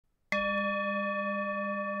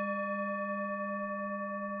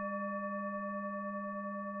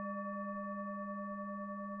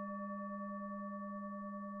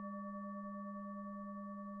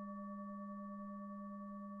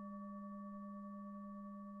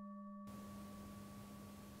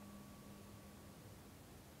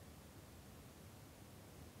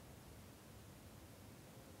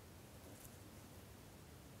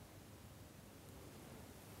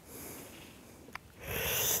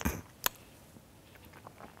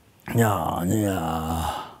Yeah,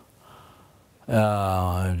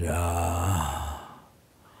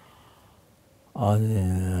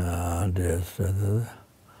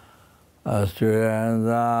 students,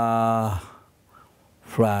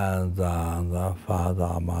 friends, and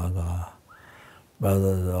father, mother,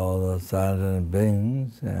 brothers, all the sentient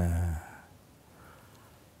beings. Yeah.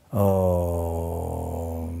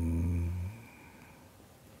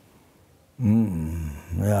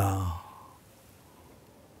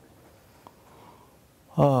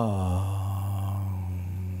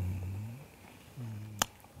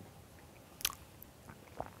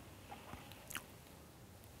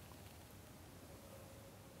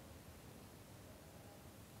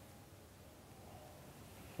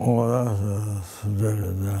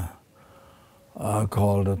 That's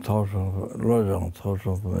called the lojong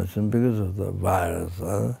social commission because of the virus.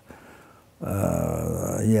 The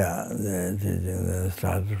teaching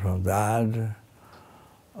started from that.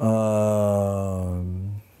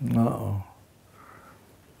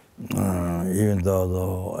 Even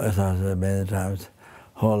though, as I said many times,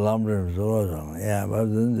 whole lamrim is lojong. Yeah, but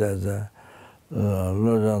then there's a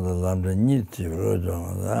lojong, the lamrim needs to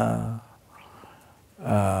lojong.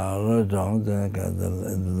 Lojong, then the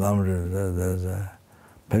lamrim, there's a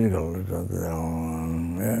pinnacle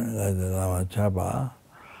lojong, like the Lama Chapa.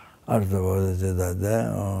 Afterwards, they did that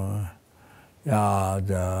there.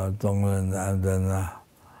 The Donglen, and then,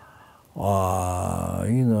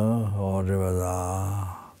 whatever the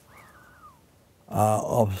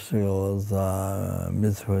obstacles,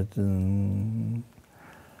 misfortune,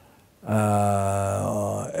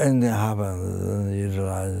 anything happens, then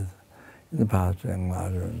utilize in the past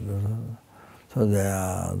enlightenment. So there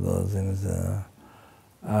are those things,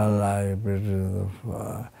 like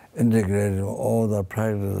integrating all the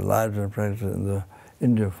practice, lighter practice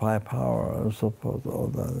into 5 power and so forth, all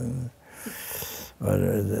that things. But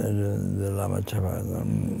the Lama Chapa,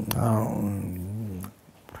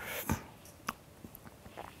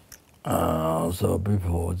 so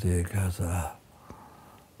before the Kasa,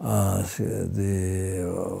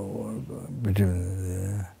 between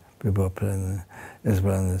the people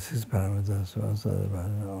explain the 6 parameters,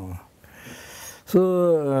 so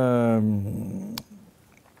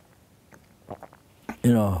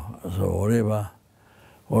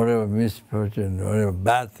whatever misfortune, whatever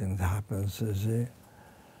bad things happens, you see,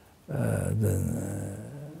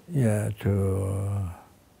 then to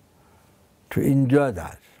enjoy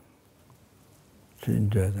that,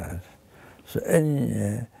 So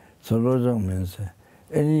so lojong means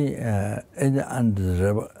any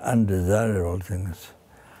undesirable things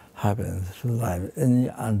happens to life. Any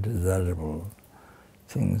undesirable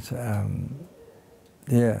things,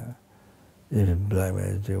 even black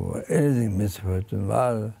magic or anything misfortune,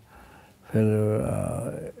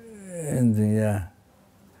 failure, anything,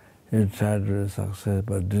 you tried to succeed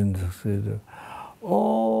but didn't succeed.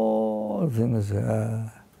 All things,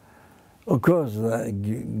 of course, the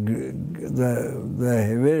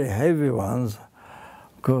very heavy ones,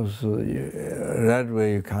 of course, that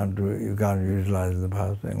way you can't utilize the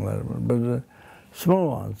past enlightenment. But the small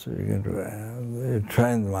ones you can do. You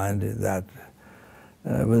train the mind in that.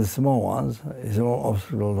 With small ones, it's more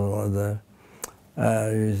obstacle to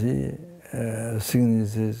you see,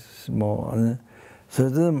 sickness is small. So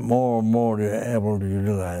then more and more you're able to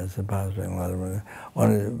utilize the past enlightenment.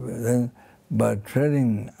 Then, by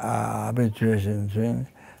training habituation,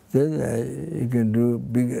 then you can do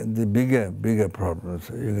bigger problems.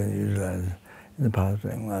 You can utilize in the past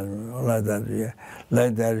enlightenment.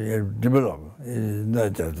 Like that you develop. It's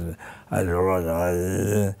not just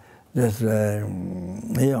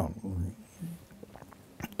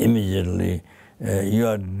immediately you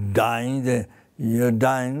are dying.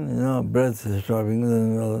 Breath is stopping.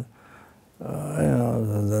 Then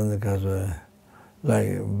the cause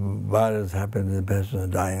like virus happened, the person is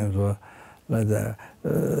dying, so like that.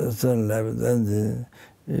 Certain level, then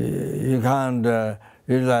you can't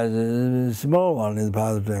utilize a small one in the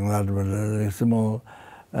past enlightenment, like small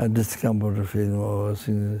discomfort feeling or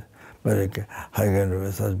things. But how you can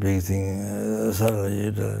do such big thing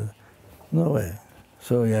suddenly? No way.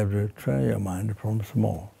 So you have to train your mind from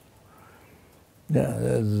small. Yeah,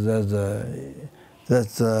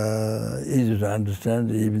 that's easy to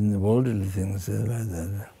understand, even the worldly things like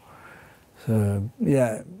that. So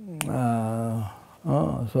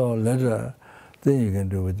so later, then you can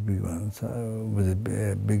do with the big ones, with the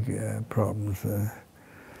big problems.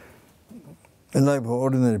 And like for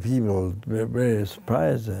ordinary people, they're very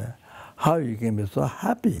surprised how you can be so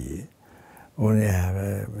happy when you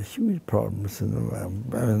have huge problems.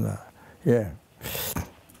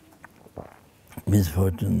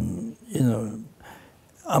 Misfortune,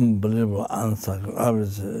 unbelievable answer. I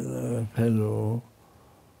was fellow,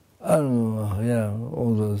 I don't know, yeah,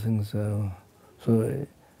 all those things. So they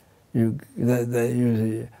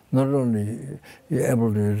usually, not only you're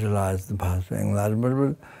able to utilize the path of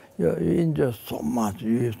enlightenment, but you enjoy so much,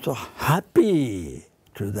 you're so happy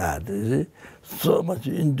to that, you see? So much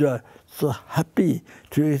you enjoy, so happy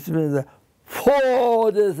to experience the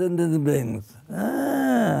 4 descendant beings.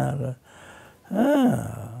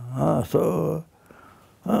 So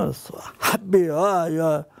happy, you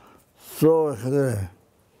are so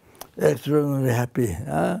extraordinarily happy,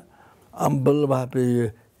 unbelievable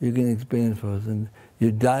happy you can experience for us, and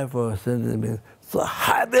you die for sentient beings, so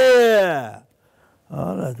happy!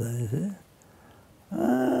 All like that, you see?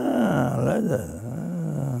 Like that.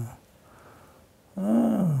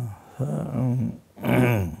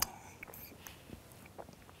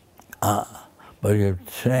 But you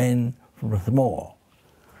train from small.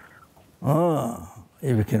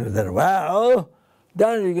 If you can do that well,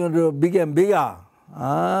 then you're going to do bigger and bigger.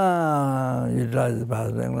 Utilize the path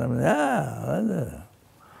of enlightenment. Like that.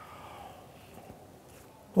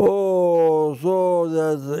 Oh, so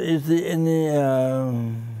is there any,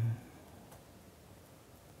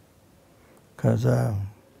 because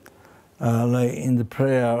like in the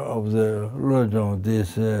prayer of the lojong,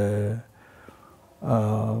 this,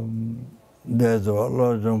 there's a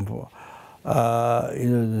lojong,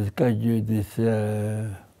 this kaju, this,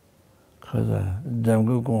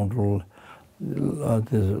 Jamgu control,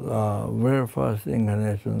 this very first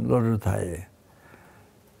incarnation, Lord Thai.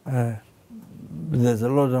 There's a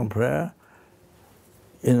lojong prayer,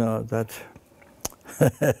 you know, that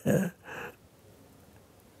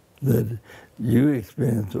that you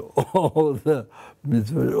experience all the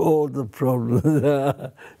misfortune, all the problems,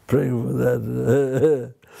 praying for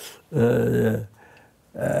that. Yeah.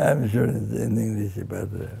 I'm sure it's in English, but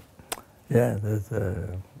yeah, that's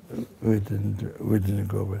we didn't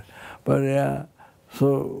go with. But yeah,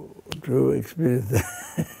 so to experience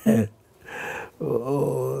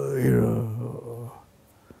you know,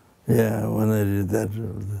 yeah, when I did that,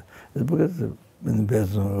 it's because in the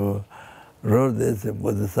person who wrote this,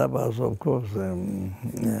 bodhisattva, so of course,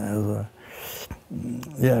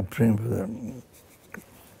 yeah, praying for them,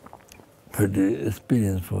 for the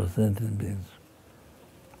experience for sentient beings.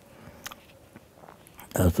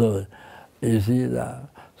 So you see that.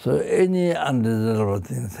 So any undesirable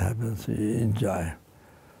things happen, so you enjoy.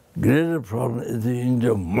 Greater problem is you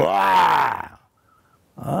enjoy more.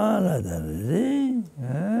 Like that, you see?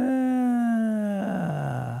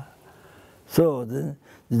 So then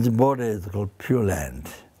this body is called Pure Land.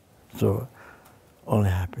 So only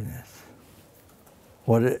happiness.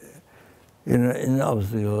 What any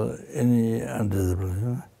obstacle, any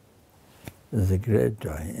undesirable, is a great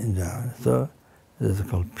joy, enjoy. So this is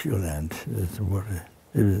called Pure Land. This water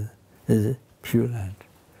is Pure Land.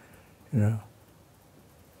 You know,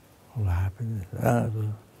 all happiness.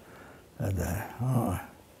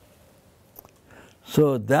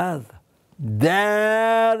 So that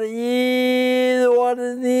is what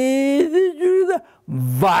is needed to the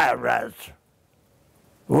virus.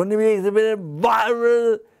 When we experience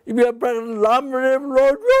virus, if you are practicing lamrim,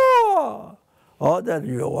 lojong, that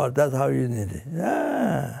you want, that's how you need it.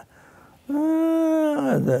 Yeah.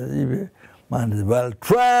 That if your mind is well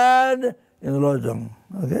trained in lojong,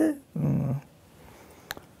 okay?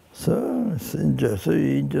 So you enjoy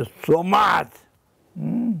so much.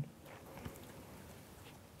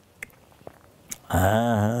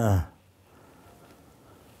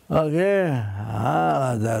 Okay,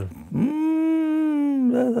 like that.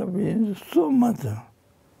 That means so much.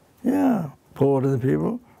 Yeah, for the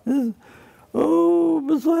people. I'm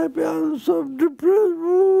so happy, I'm so depressed.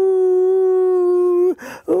 You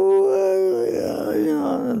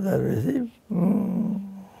know, that receive. You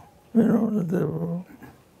know, that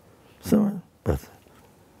so, but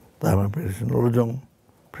Dharma practice, lojong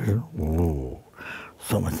practice,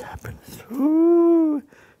 so much happiness.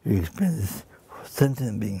 You experience for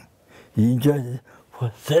sentient being. You enjoy it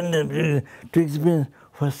for sentient being, to experience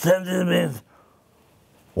for sentient beings.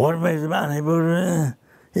 What makes man able to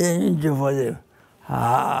enjoy for them?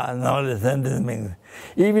 Not the sentient beings.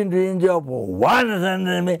 Even to enjoy for one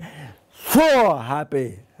sentient being, so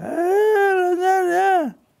happy.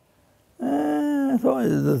 So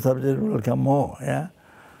the subject will come more, yeah?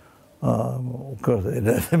 Of course, it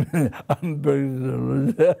doesn't mean I'm very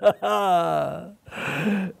it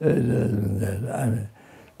doesn't mean that. I mean,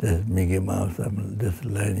 just Mickey Mouse, I'm just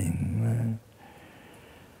learning.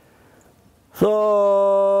 So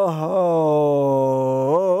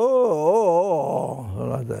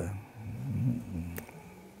like that.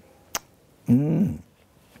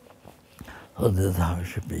 So that's how it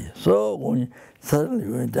should be. So when suddenly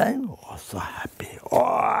when you die, oh, so happy.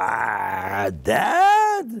 Oh,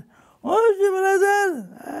 Dad! Oh, she was like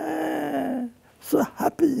that. So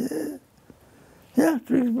happy. Yeah,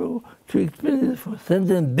 to experience for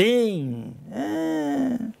sentient being.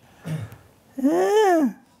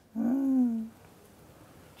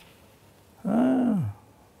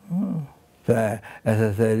 So, as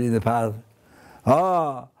I said in the past,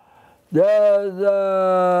 there's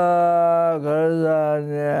a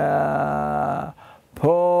Karsanya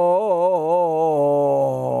Po.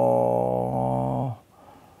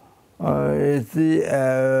 It's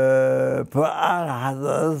the for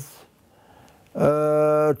Arhatas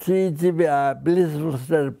to be a blissful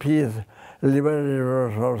state of peace,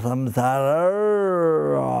 liberated from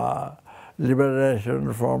samsara,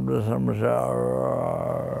 liberation from the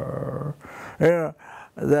samsara.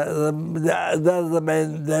 That's the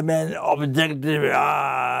main objective,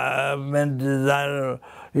 main desire,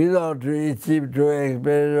 to achieve, to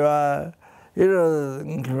experience,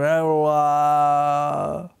 incredible.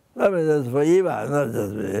 I mean, that's for Eva, not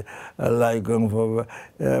just like going for,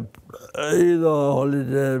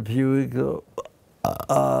 holiday a few weeks,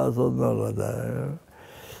 something like that.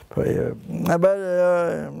 But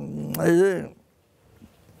I think,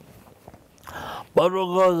 but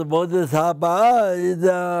because bodhisattva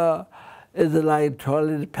is like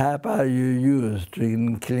toilet paper you use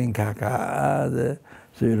to clean caca,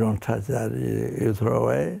 so you don't touch that, you throw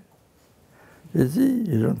away. You see,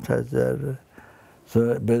 you don't touch that.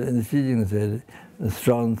 So, but in the teaching said, the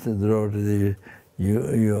strong wrote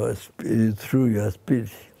through your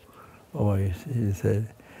speech. Oh, he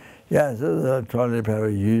said, yeah, so the toilet paper,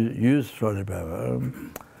 use toilet paper.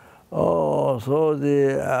 So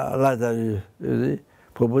the like that, you see,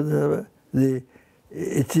 for Buddha, the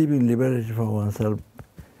achieving liberation for oneself,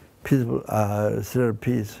 peaceful, still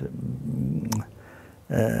peace,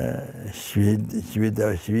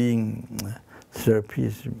 still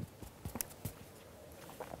peace.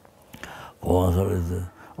 Also is the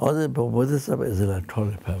bodhisattva is like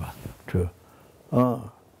toilet paper to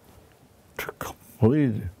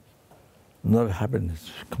complete, not happiness,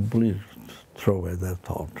 complete throw away that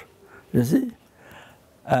thought. You see?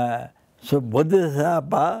 So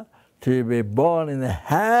bodhisattva to be born in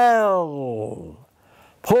hell,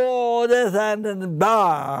 poor descendant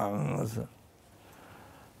bounds.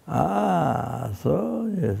 So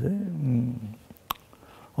you see.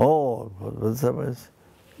 Bodhisattva is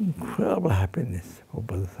incredible happiness for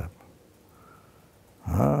bodhisattva.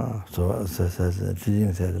 So as the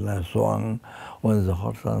teaching says, like swan, when the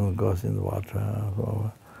hot sun goes in the water,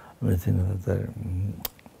 so everything like that.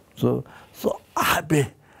 So happy.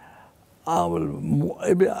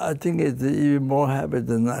 I think it's even more happy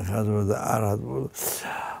than that because of the Arhat.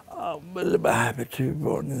 I'm really happy to be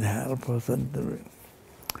born in hell for something.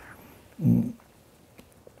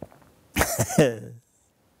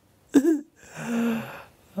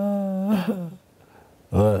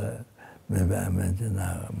 Maybe I mention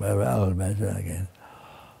now, maybe I'll mention again.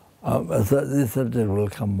 So this subject will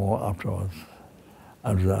come more afterwards.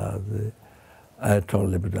 After I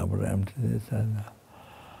told a bit about emptiness.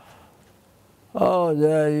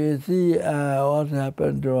 There you see what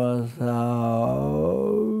happened to us.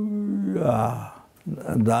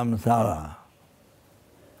 Dhammasala.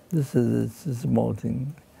 This is a small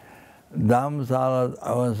thing. Dhammasala,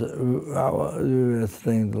 we were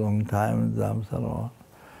staying a long time in Dhammasala.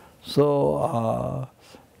 So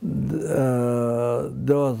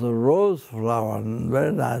there was a rose flower,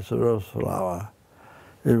 very nice rose flower.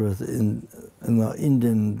 It was in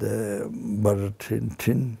Indian butter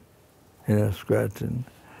tin, square tin.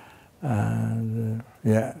 And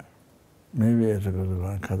yeah, maybe it's a good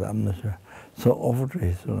one, because I'm not sure. So offered to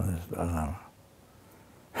his Lama.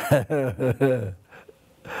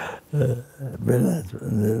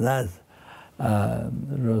 Very nice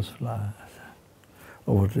rose flower.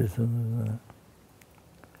 Over to his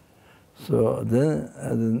So then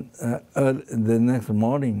the next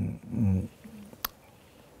morning,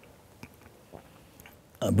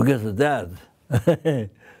 because of that, the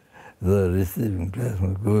receiving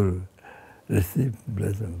blessing of Guru,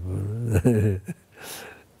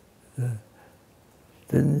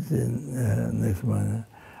 Then next morning,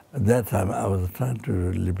 at that time I was trying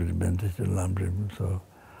to liberate meditation lamrim. So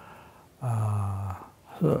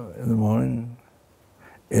in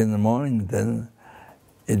the morning then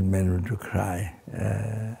it made me to cry.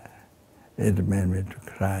 It made me to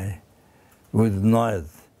cry with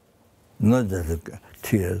noise, not just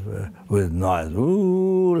tears, but with noise.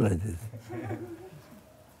 Ooh, like this.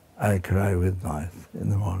 I cry with noise in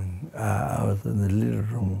the morning. I was in the little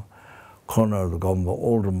room corner of the Gomba,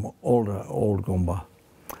 old Gomba.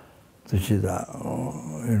 To see that,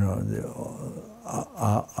 you know,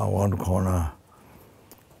 one corner,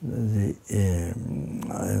 you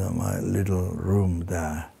know, my little room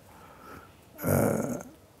there.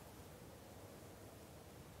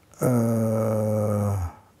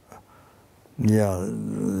 Yeah,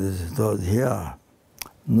 this is here.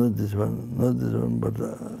 Not this one, but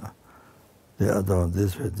the other one,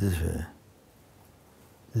 this way. This way.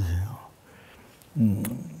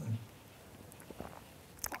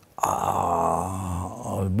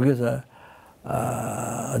 Because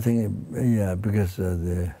I think, yeah, because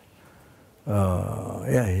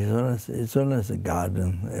it's honest a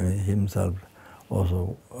garden. I mean, himself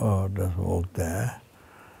also does work there.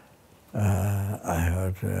 I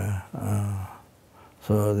heard.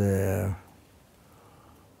 So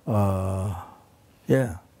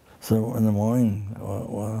yeah. So in the morning,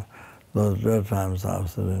 those rare times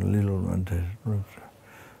after a little meditation.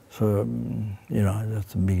 So you know,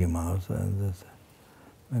 just Mickey Mouse and just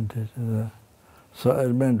meditation. So I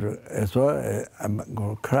remember, so I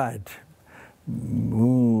cried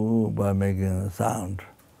by making a sound.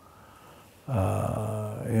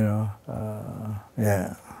 You know,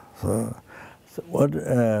 yeah. So what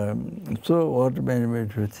made me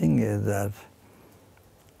to think is that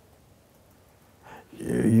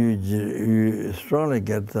you strongly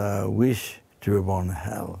get the wish to be born in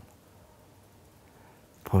hell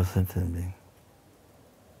for sentient being.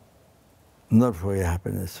 Not for your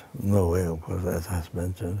happiness, no way, of course, as I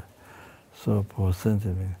mentioned. So for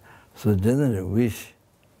sentient being. So generally wish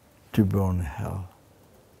to be born in hell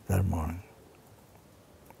that morning.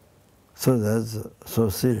 So that's so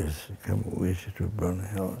serious, you can wish to burn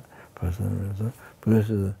hell, person.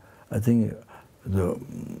 Because I think the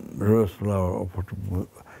rose flower offered to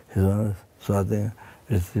His Honor, so I think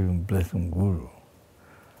receiving blessing Guru.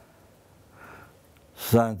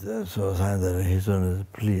 So sign that His Honor is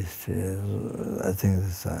pleased. I think the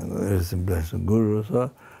sign receiving blessing Guru.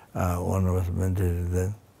 So one of us meditated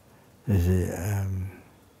then. You see,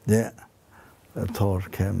 yeah, a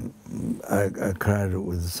thought came. I cried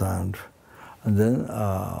with the sound. And then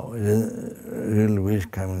real wish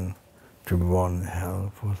coming to be born in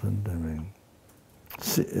hell for sentient.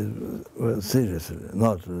 Seriously,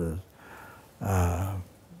 not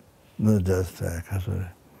just casually.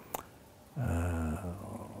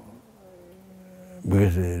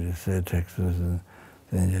 Because it said texts and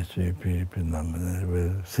then just repeat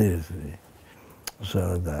them seriously.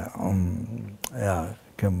 So that yeah,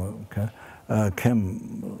 came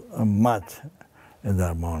much in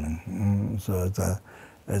that morning. So it's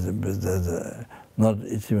not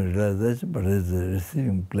achieving realization, but it's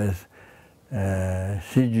receiving bliss.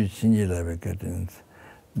 Shiju Chinjila getting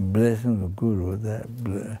blessing of Guru,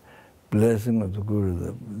 the blessing of the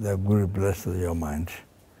Guru, the Guru blesses your mind.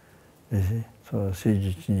 You see? So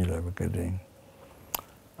Shiju Chinjila getting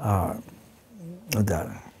that.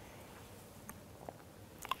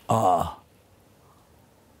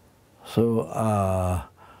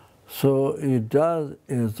 So it does.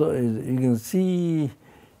 So you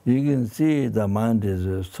can see the mind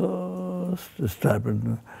is so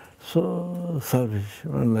stubborn, so selfish,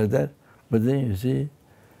 like that. But then you see,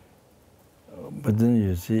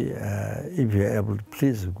 if you're able to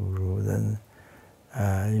please the Guru, then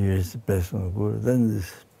you is the blessing of the Guru. Then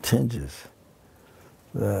this changes.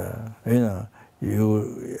 You know, you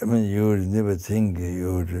would never think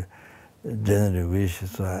you would generally wish.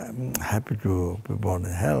 So I'm happy to be born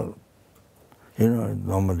in hell. You know,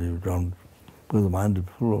 normally you don't, because the mind is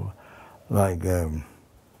full of, like,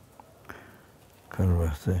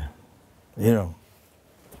 Conversely, you know,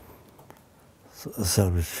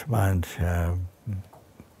 selfish mind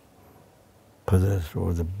possessed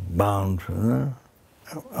with the bound, you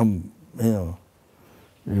know,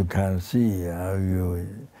 you can see how you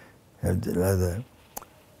have the other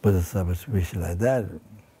bodhisattva wish like that,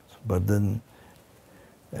 but then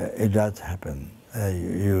it does happen.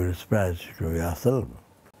 You express to yourself,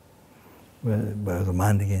 but the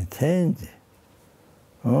mind can change.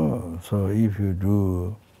 Oh, so if you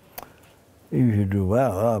do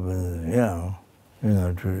well, you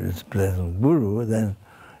know, to express Guru, then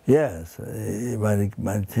yes,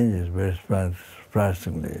 mind changes very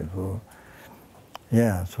surprisingly. So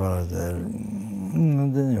yeah, as far as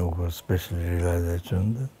then of course special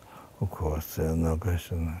realization, of course, no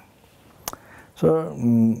question. So.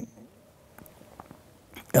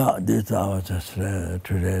 Yeah, this hour just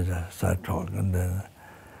today I start talking. Then,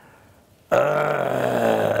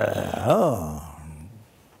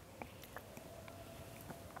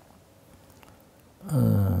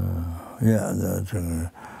 yeah, that's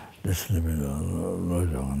this living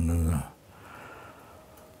lojong.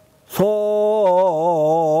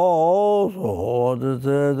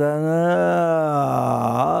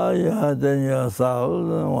 then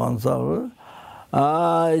yourself, oneself,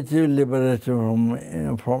 achieve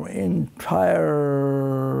liberation from entire,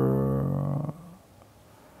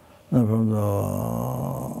 from the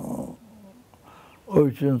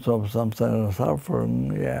oceans of samsara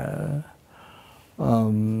suffering, yeah.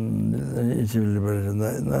 Achieve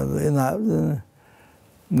liberation.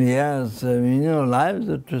 Yes,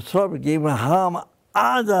 life to stop giving harm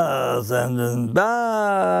others and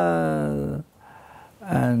bad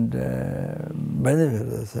and benefit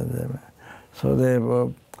us. So they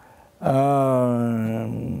were,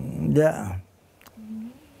 yeah.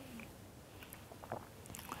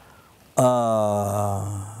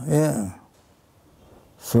 Yeah.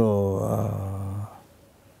 So,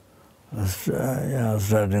 yeah,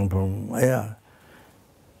 starting from, yeah.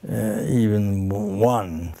 Even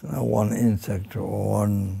one insect or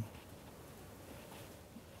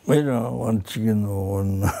one chicken or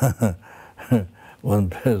one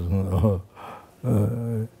person.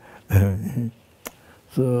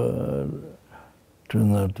 So to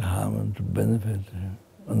not harm and to benefit,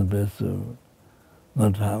 on the best of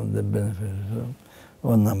not harm the benefit. So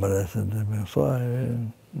one number I said,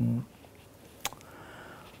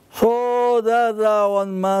 so that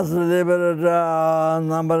one must liberate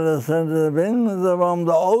numberless beings from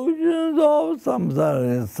the oceans of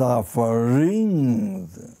samsara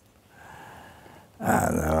sufferings.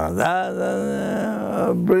 And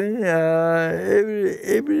that bring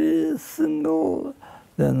every single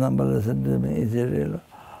the numberless beings is real.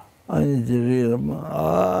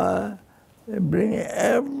 Bring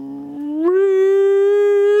every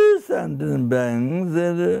sentient beings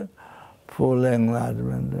full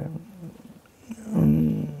enlightenment.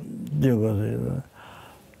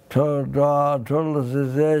 Total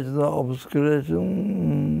cessation of obscuration,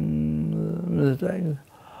 mistakes,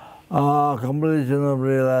 completion of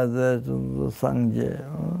realization, the sangye,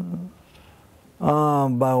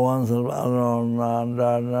 by oneself alone,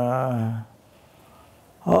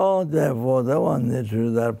 therefore, the one need to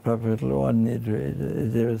do that perfectly, one need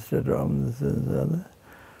to sit on this and the other.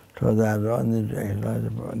 So that one need to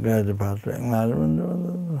get the path to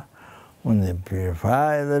enlightenment. When they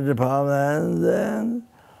purify the departments, then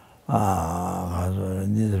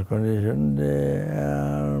in this condition they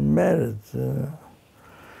are merits.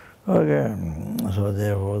 Okay, so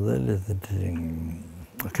therefore the little thing.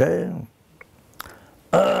 Okay.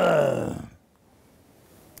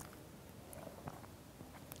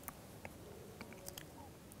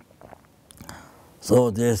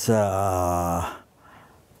 So this at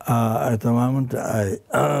the moment I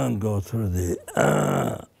go through the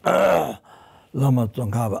Lama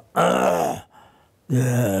Tsongkhapa,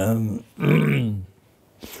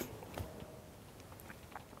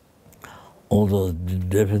 all those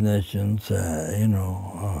definitions,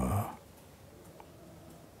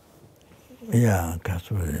 yeah,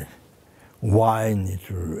 actually, why need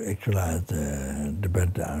to actualize the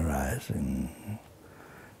better arising,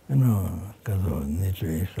 because we need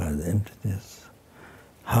to actualize the emptiness.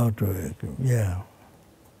 How to, yeah,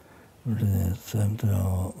 emptiness, and,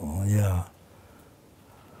 yeah.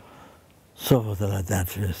 So like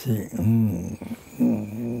that, you see.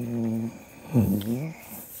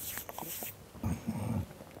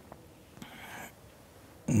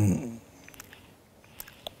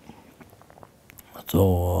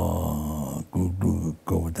 So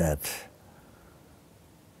go with that.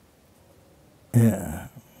 Yeah.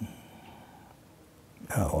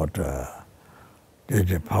 What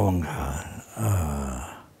Deje Pawanga,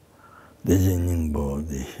 Deje Ningbo,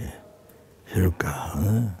 the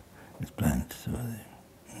Hiruka, it's planned.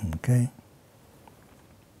 Okay.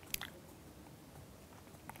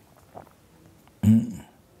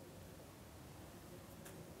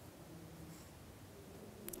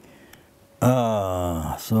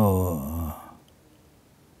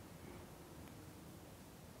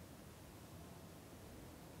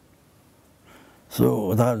 So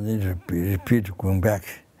without need to repeat, going back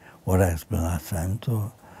what I explained last time.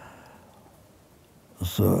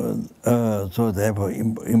 So therefore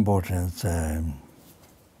importance.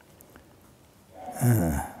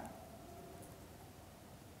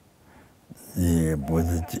 The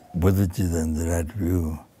Buddhist and the right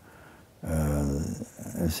view,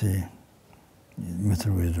 see,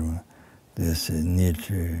 Mr. Wisdom, this need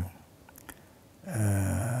to,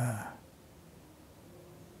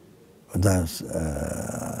 that's,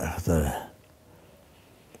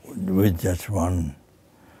 with just one,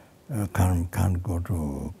 can't go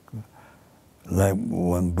to, like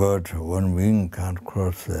one bird, one wing can't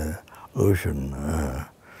cross the ocean.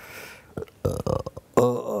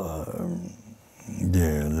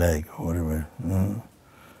 The lake, whatever,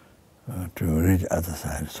 to reach other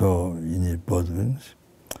side. So you need both wings.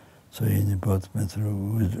 So you need both method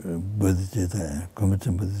of bodhisattva,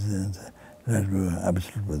 committed bodhisattva, that will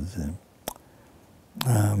absolute bodhisattva.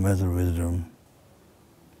 Method of wisdom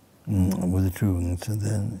with the two wings, and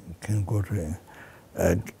then can go to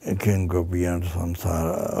can go beyond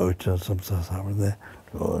samsara, ocean samsara there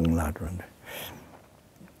to enlightenment.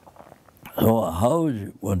 So how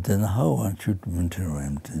one should maintain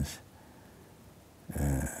emptiness?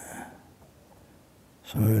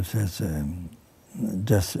 So it says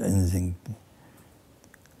just anything,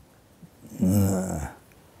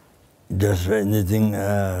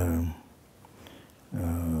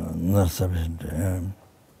 not sufficient.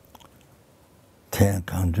 Ten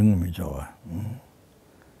counting me joy.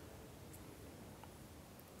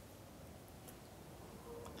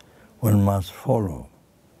 One must follow.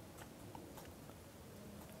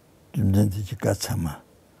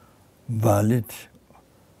 Valid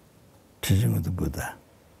teaching of the Buddha.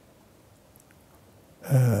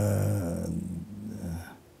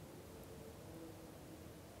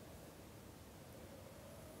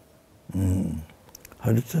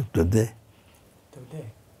 How did it today?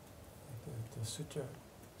 Today, the sutra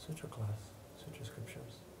class, sutra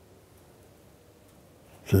scriptures.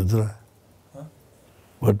 Sutra? Huh?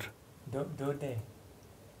 What? Dode.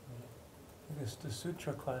 It's the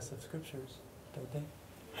sutra class of scriptures. Dode.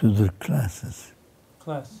 Sutra classes.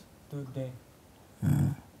 Class. Dode.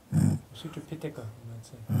 Sutra Pitaka, you might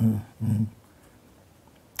say.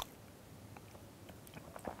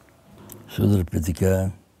 Sutra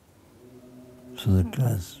Pitaka. Sutra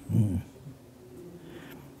class.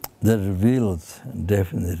 That reveals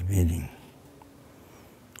definite meaning.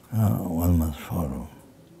 One must follow.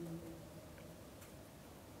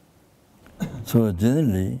 So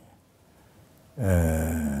generally,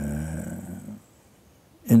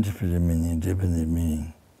 interpretive meaning, definite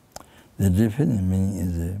meaning. The definite meaning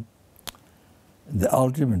is the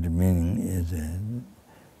ultimate meaning is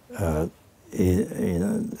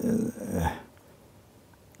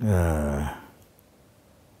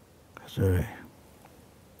sorry.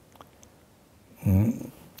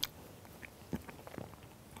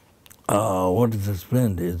 What is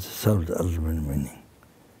explained is self-ultimate meaning.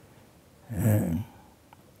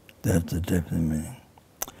 That's the definite meaning.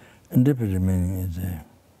 And definite meaning is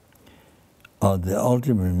the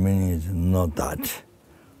ultimate meaning is not that.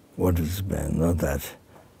 What is explained, not that.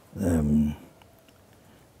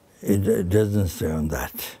 It doesn't stay on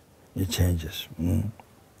that. It changes.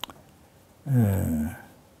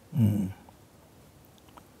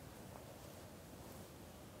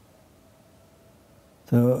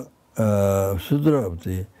 So, Sutra of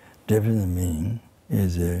the definite meaning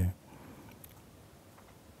is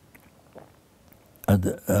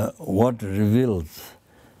what reveals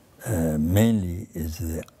mainly is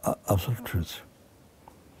the absolute truth.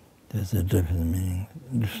 That's the definite meaning,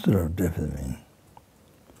 the Sutra of definite meaning.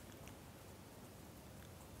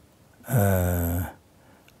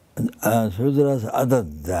 Sutras other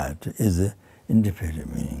than that is the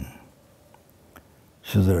independent meaning.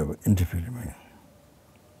 Sutra of independent meaning.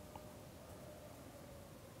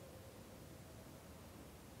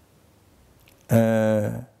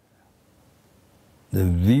 The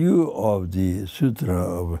view of the Sutra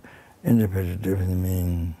of independent definite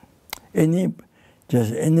meaning, any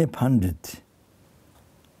pandit,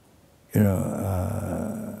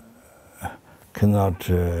 cannot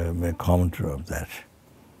make commentary of that.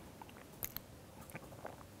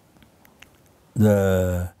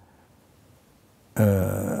 The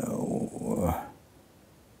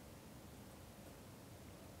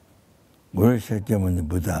Guru Shakyamuni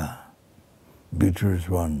Buddha, victorious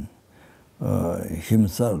one,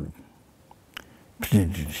 himself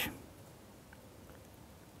pleaded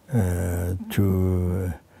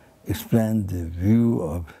to explain the view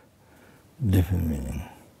of different meaning.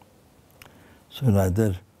 So like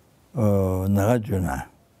that, Nagarjuna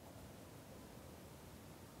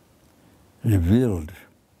revealed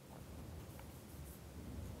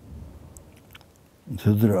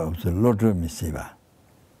Sutra of the lojong Siva.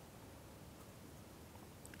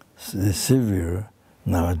 The savior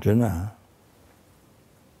Nagarjuna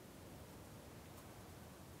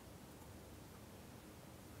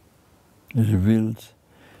revealed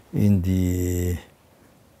in the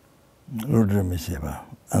lojong Siva,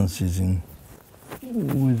 unceasing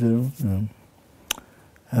wisdom.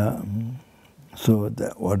 So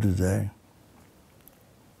that what is that?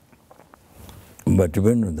 But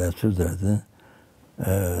when that Sutra,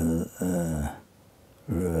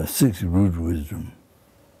 six root wisdom.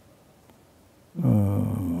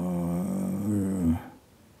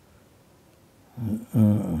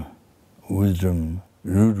 Wisdom,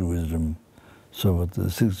 root wisdom, So with the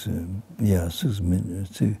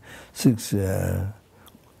six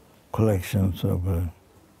collections of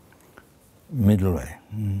middle way.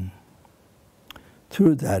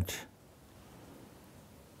 Through that,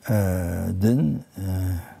 then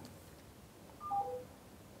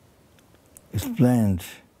explained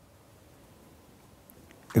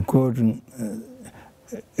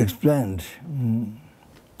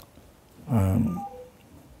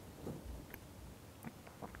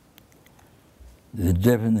the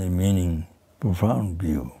definite meaning, profound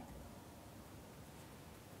view,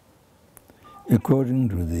 according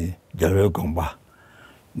to the Jalwe Gompa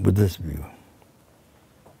Buddhist view.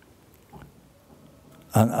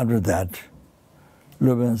 And after that,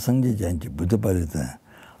 Loben Sangye Janji Buddha Parita.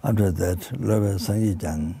 After that, Loben Sangye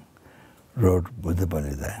Jan wrote Buddha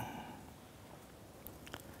Parita.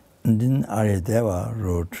 And then Aryadeva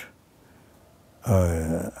wrote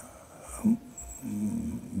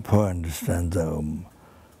poem stanza of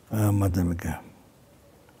Madhyamika.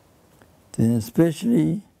 Then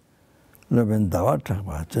especially Loben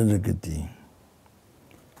Dawatakpa Chandrakiti,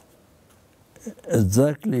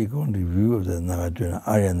 exactly according to the view of the Nagarjuna,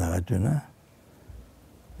 Arya Nagarjuna,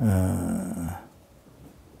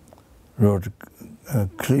 wrote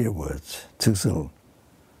clear words, Tiksal,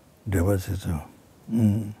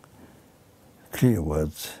 clear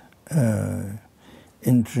words,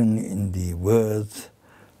 entering in the words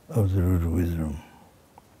of the root of wisdom.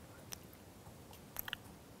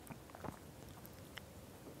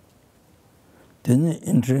 Then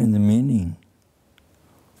entering in the meaning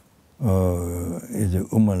is the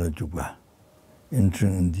Umala Jubba,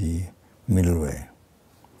 entering in the middle way.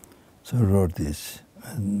 So wrote this,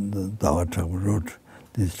 and the Dawata wrote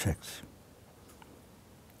these texts.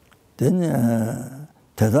 Then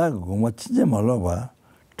Tadaga Guma Chija Malova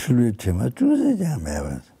Tulu Tima Chuseja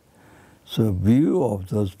Mavas. So view of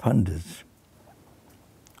those pundits,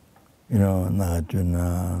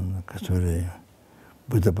 Nagarjuna, Kasuri,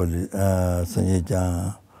 Buddhapali,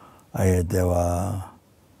 Sanjaya, Ayadeva,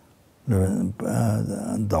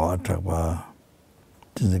 Dawatakpa,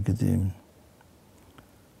 Tizakiti.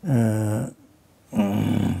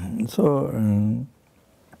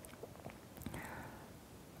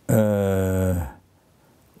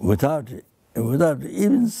 Without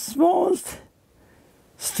even smallest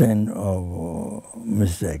strain of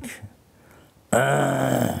mistake,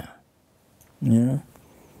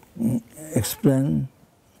 explain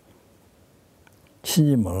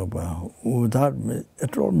without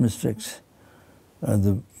at all mistakes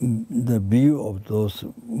the view of those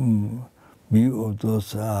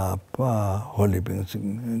holy beings,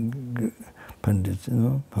 pandits,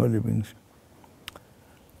 holy beings.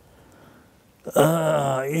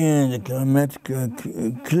 And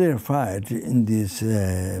clarified in this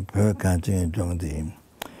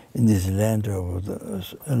in this land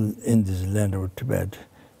of Tibet,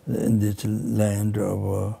 in this land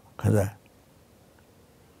of Kazakh.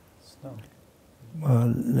 Snow.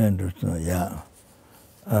 Land of snow, yeah.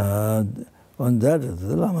 On that is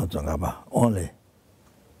the Lama Tsongkhapa, only.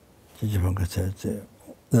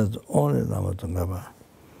 That's only Lama Tsongkhapa.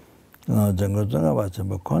 Now, Jango Tsongkhapa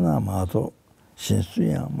Chimpa Kona Mato,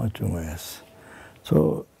 Shinsuya Machungas.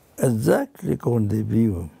 So, exactly according to the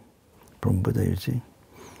view from Buddha, you see.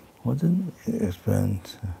 What then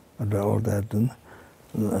explained about all that,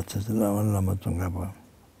 that's the Lama Tsongkhapa.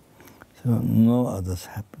 So, no others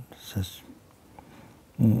happened.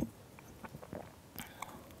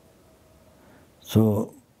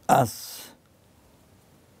 So, us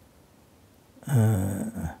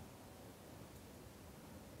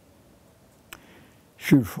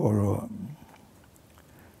should follow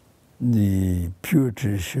the pure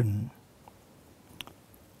tradition,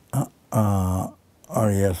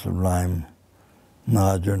 Arya Sublime,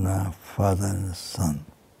 Nagarjuna, father and son.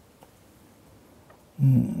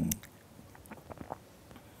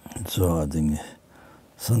 So I think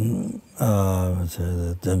son,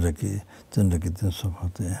 Chandrakiti Zopa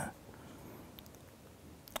there.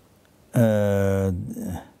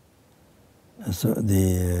 So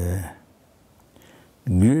the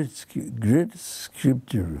great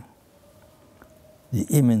scripture, the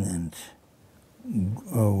imminent,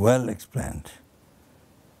 well explained,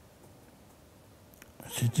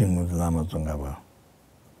 sitting with Lama Tsongkhapa,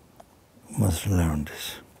 must learn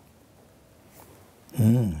this.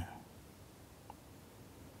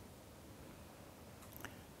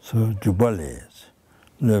 So Jubales,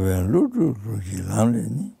 Leven Ludu Ruki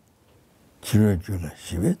Lamrini, Chirajula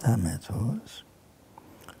Shiveta Metos.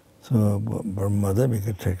 So Burmada make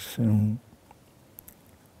a text in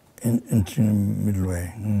middle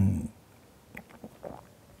way.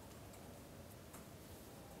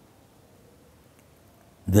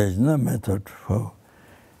 there's no method for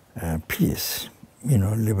peace,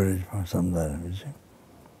 liberation from something,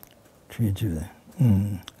 treat you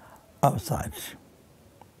outside.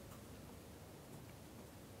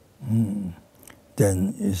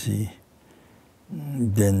 Then you see,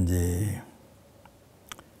 then the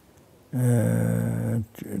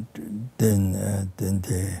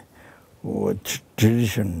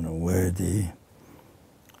tradition where the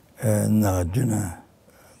Nagarjuna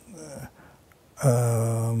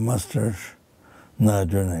master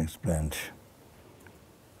Nagarjuna explained.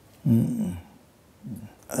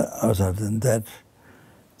 Outside than that,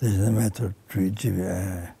 there's a method to achieve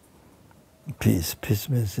peace. Peace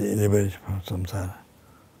means liberation from samsara.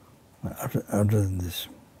 Other than this,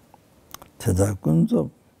 Tada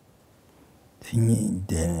kunzo tingi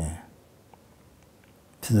dene.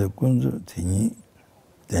 Tada kunzo tingi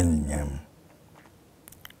dene nyam.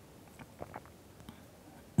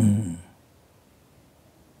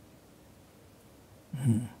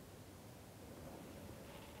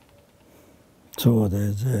 So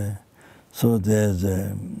there's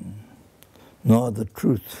no other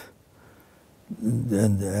truth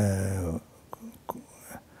than the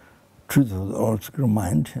truth of the all-secret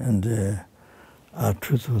mind and the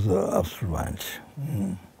truth of the absolute mind.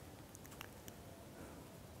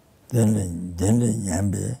 Then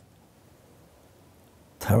nyambe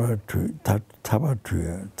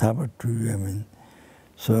tabatuya mean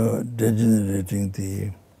so degenerating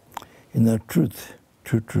the inner truth,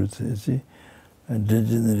 true truth, you see, and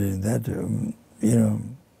degenerating that,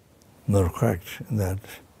 not correct, that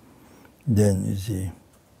then you see,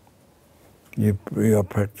 your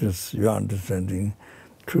practice, your understanding,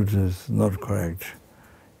 truth is not correct,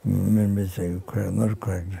 maybe say correct, not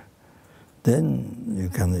correct, then you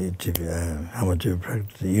can achieve how much you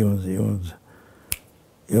practice, use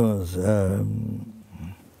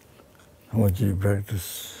how much you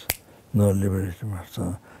practice, no liberation,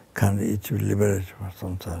 so can achieve liberation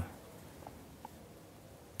from samsara.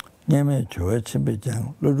 Nyame chowa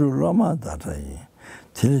chimbechang, lodu Lama datayi,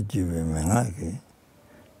 tili jiwe mengaki,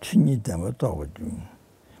 chinyi dama togoju.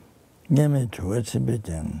 Nyame chowa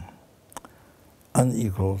chimbechang,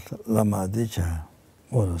 unequaled Lama Dicha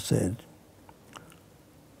also said,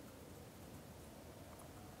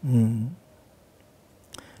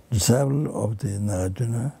 disciple of the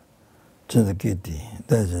Nagarjuna, Chandakirti,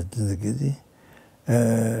 that's a Chandakirti,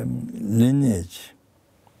 lineage,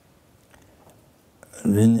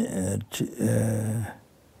 with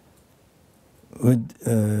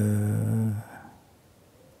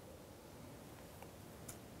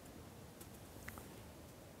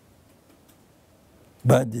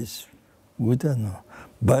by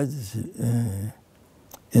this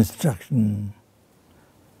instruction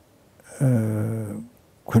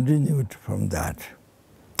continued from that,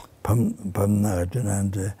 from Nagarjuna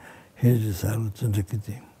and his disciple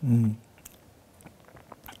Chandakirti.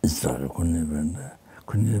 It started continued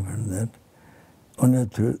from that.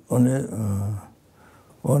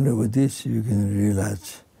 Only with this you can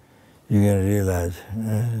realize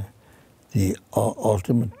the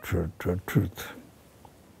ultimate truth.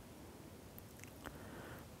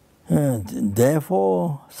 And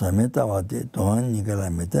therefore,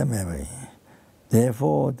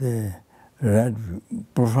 therefore, the right view,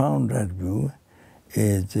 profound right view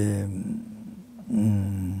is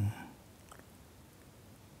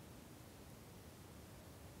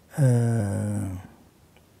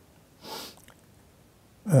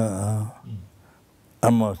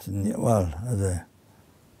almost, well, the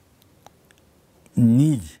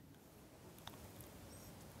need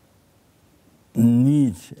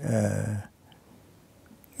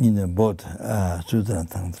both Sutra and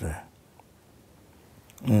Tantra.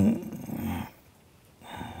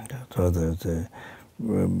 So there's a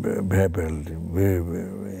very,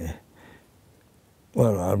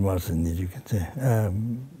 well, almost need, you can say,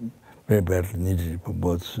 very badly needed for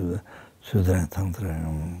both Sutra and Tantra.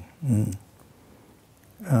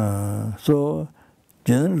 So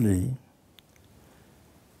generally,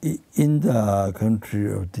 in the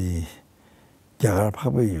country of the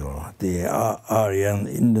Jagarpapayo, the Aryan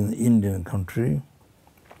Indian country,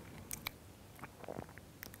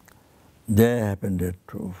 they happened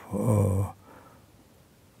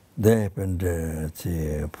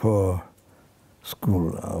for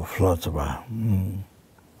school of philosopher.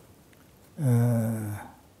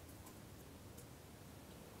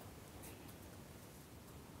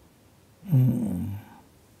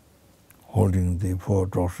 Holding the four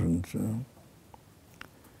doctrines.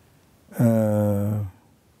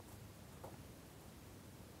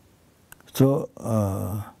 So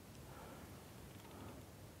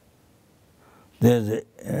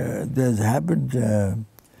there's happened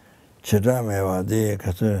Chiramewa de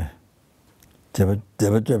Kasu Deva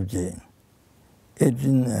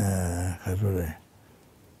Aging Kasure.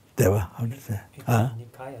 Deva, how do you say? 18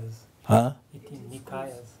 Nikayas. Huh? 18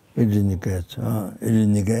 Nikayas. Aging Nikaya.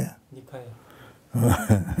 Aging Nikaya. Nikaya.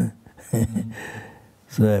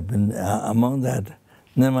 So I've been among that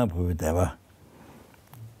Nemapu Deva.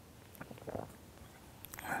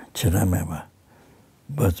 Chiramewa.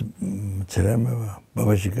 But Chiramewa,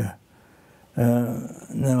 Babashika.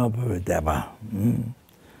 Nemapu Deva.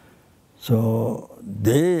 So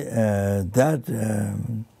they that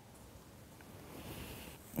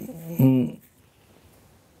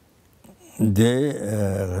they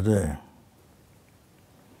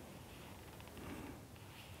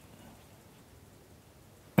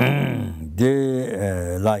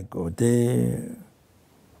like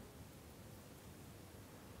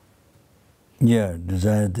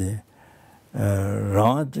desire the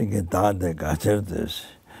ranching dada gachardus.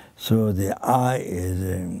 So the eye is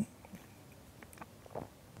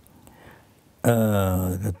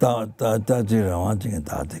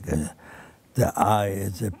the eye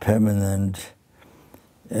is permanent.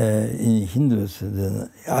 In Hindus, the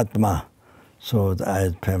Atma, so the eye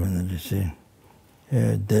is permanent, you see.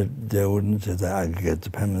 They wouldn't say the eye gets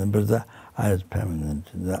permanent, but the eye is permanent,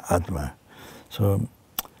 the Atma. So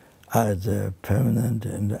eye is permanent,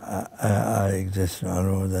 and eye exists in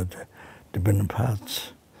all of that different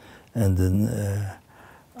parts. And then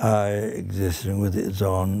eye existing with its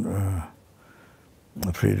own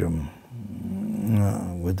freedom,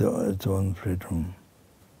 with its own freedom.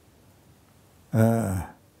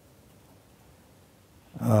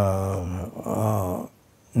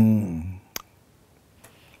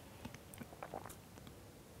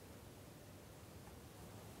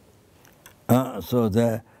 So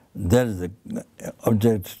that is the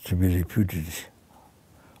object to be reputed.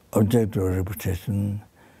 Object or reputation,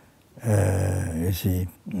 you see,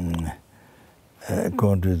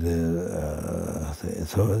 according to the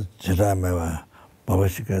so Chiramewa,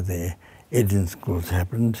 Babashika, the 18 schools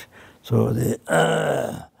happened. So the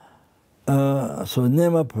so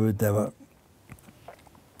Nemapu Deva,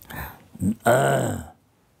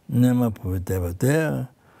 Nemapu Deva there.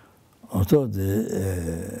 Also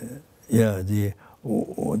the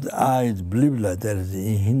eye is believed like that is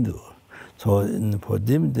in Hindu. So for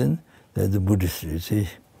them then they're the Buddhists, you see.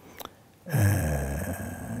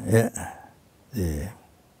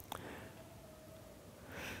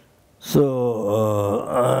 So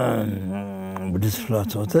Buddhist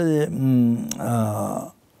philosophy,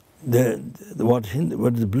 what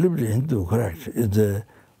is believed in Hindu, correct, is the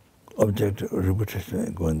object of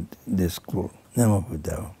reputation going in this school, Nemapu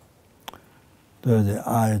Deva. So the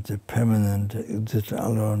eye is permanent, exists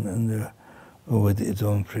alone, and with its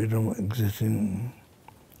own freedom, existing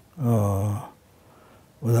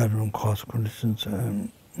without own cause conditions.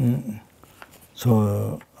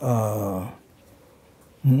 So,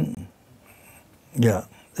 yeah,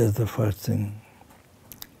 that's the first thing.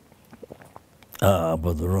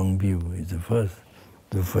 About the wrong view is the first.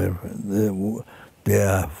 The first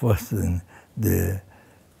thing, the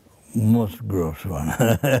most gross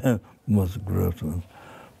one. Most gross one.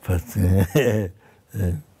 First thing.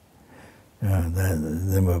 That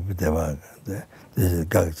never be this is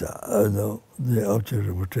Gagsa, the object of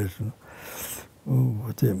reputation.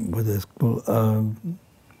 What is called?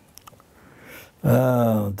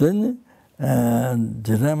 Then,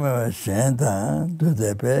 Jirama Shanta to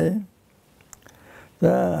the pay.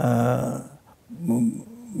 The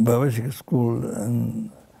Babashik school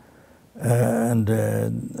and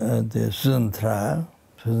the student trial,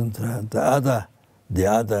 the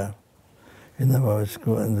other in the Babashik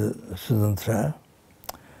school and the student trial.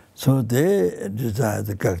 So they desire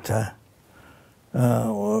the Gakta,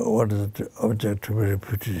 what is the object to be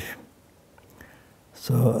reputed.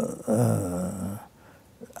 So,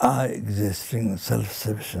 I existing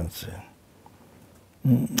self-sufficiency.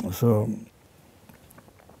 So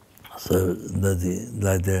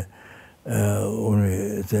like the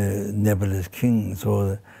only the Nepalese king.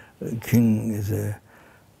 So the king is a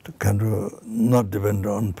kind of not dependent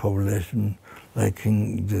on population. Like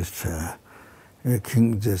king just kind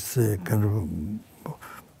of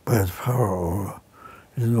by his power or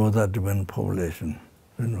is not that dependent population.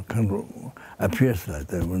 Kind of appears like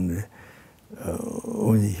that when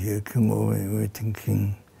you hear king or when you think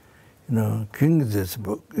king. King exists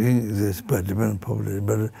by dependent population,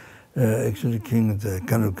 but actually king is a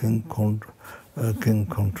kind of king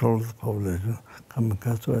controls the population.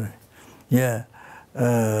 Yeah.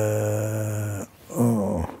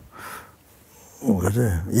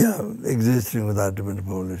 Existing without dependent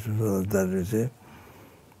population, so that is it.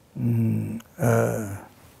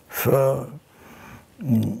 So,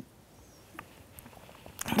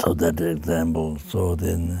 so that example, so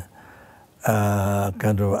then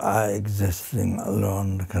kind of I existing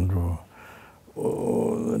alone, kind of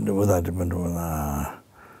without depending on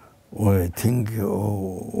when you think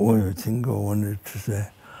or when to say,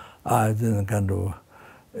 I then kind of,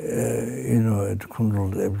 it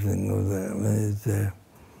controls everything of the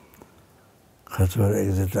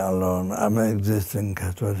exist alone. I'm existing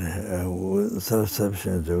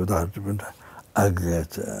self-sufficiency without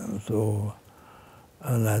aggregate. So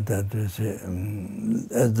like that is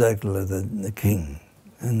exactly the king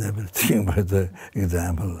and everything but the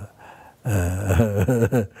example.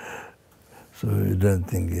 So you don't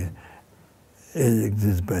think it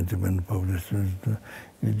exists by different publishers.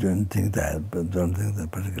 You don't think that, but don't think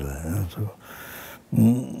that particular.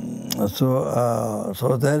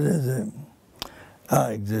 So that is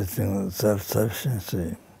existing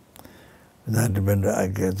self-sufficiency. That depends, I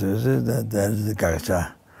guess, that is the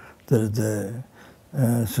gaksha. That is the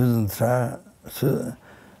Susantra,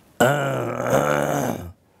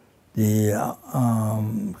 the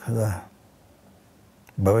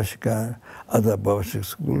Bhavashika, other Bhavashik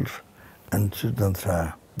schools, and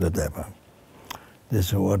Susantra, the Deva. This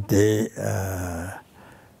is what they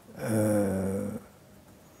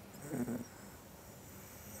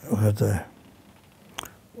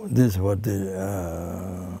this is what they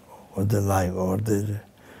like or they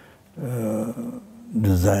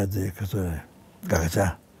desire the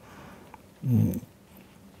gaksha.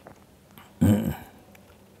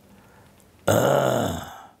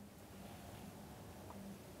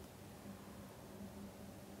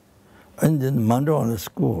 And then Mandawala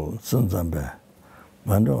school, Sunzambe,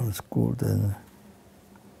 Mandawala school, then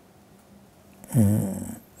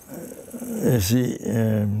you see,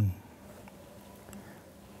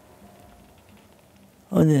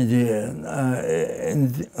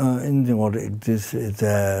 anything what exists,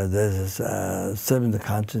 there's seven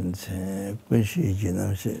continents,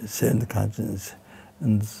 seven continents,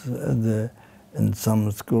 and in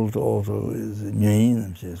some schools also is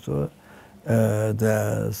Nyuyin, so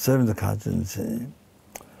there are seven continents.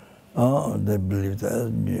 They believe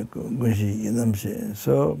that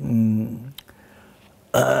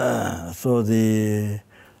so the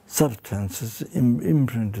substance is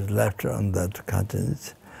imprinted left on that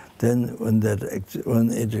continent. Then when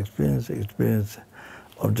it experience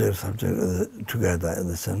object subject together at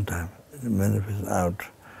the same time, it manifests out.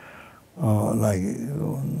 Like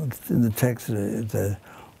in the text, it's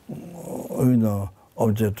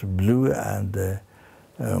object blue and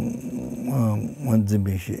one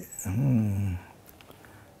zimbishi.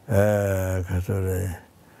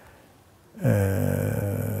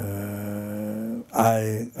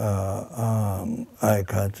 I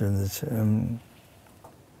catch this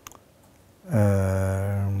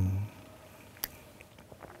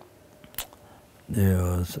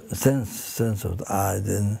the sense of the eye,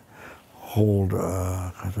 then hold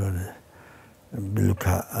blue,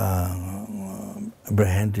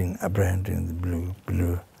 apprehending the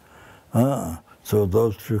blue. So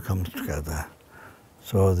those two comes together.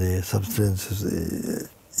 So the substance is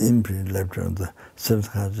imprint left on the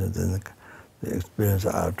seventh conscious, then the experience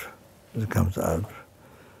out, it comes out,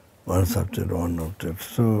 one subject, one object.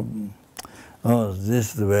 So this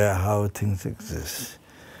is the way how things exist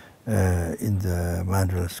in the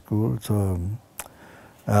mindful school. So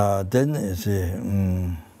then you see,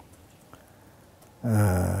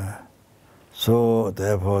 so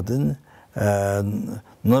therefore then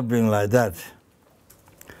not being like that,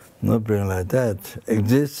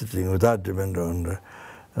 existing without depending on the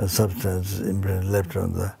substance imprint left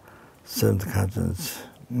on the seventh conscience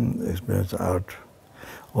experience out.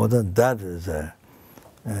 Or that is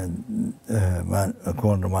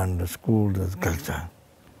according to mind school, that's gaksha.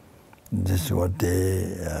 This is what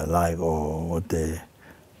they like or what they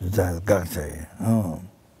desire, gaksha.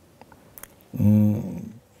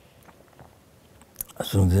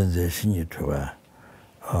 So then they see then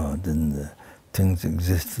the things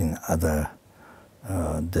existing other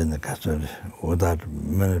then the gaksha without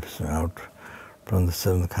manifesting out from the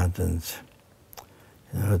seventh conscience,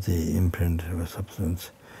 the imprint of a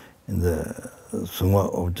substance in the sungwa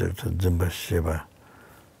object, jimba sheba,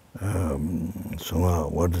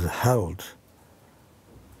 sungwa, what is held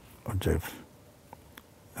object,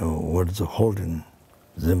 what is holding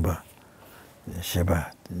zimba,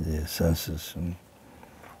 sheba, the senses.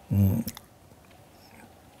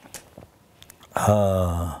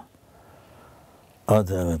 Other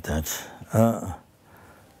than that.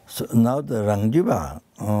 So now the Rangjiva,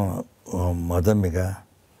 Madhamika,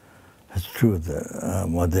 it's true, the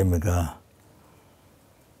Madhamika,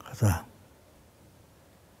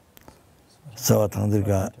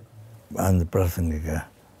 Savatandrika and Prasangika.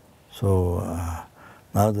 So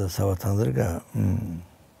now the Savatandrika,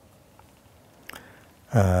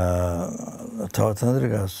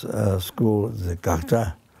 Savatandrika school, the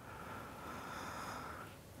Kakta,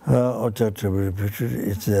 objective picture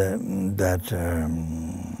is that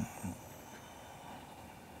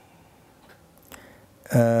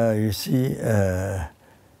you see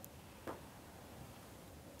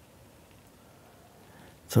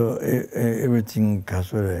so everything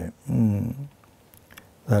Kasure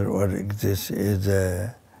that what exists is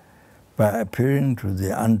by appearing to the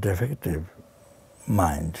undefective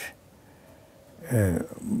mind,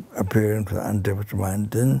 appearing to the undefective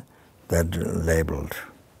mind, then that labeled.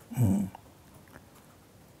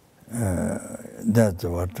 That's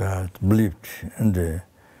what I believed in the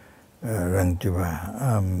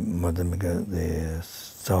Rangjiva Madhyamika, the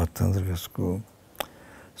South Tantric school.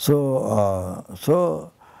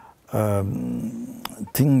 So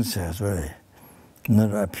things as well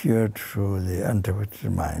not appeared through the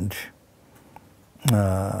undefective mind,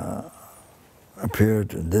 appeared,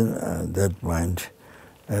 then that mind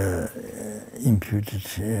imputed.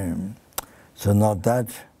 So not that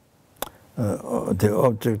the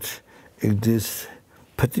object exists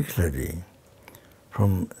particularly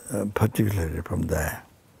from there,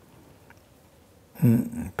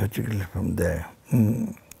 particularly from there.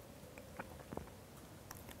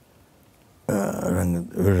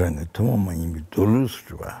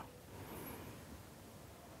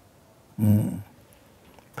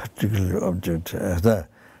 Particular object, the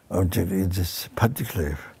object is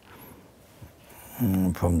particular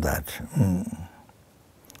from that.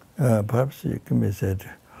 Perhaps it can be said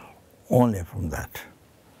only from that.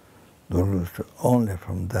 Only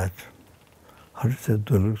from that. How do you say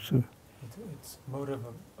dulusu? It's mode of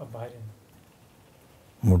abiding.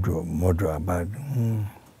 Mode of abiding.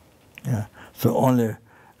 Yeah. So only,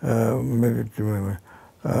 maybe to remember,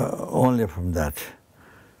 only from that.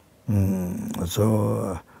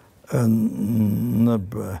 So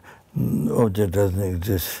object doesn't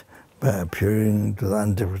exist by appearing to the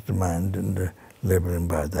undefective mind and labeling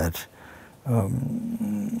by that.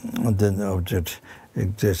 And then the object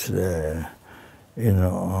exists,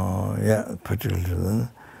 particularly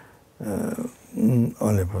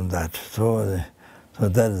only from that. So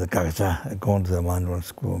that is the Kakcha, going to the mindful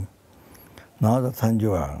school. Now the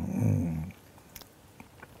Tanjura,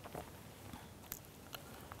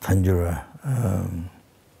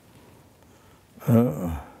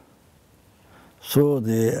 so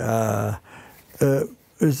the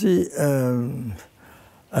you see,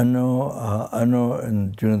 I know,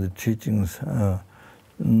 and during the teachings,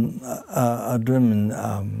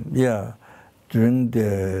 during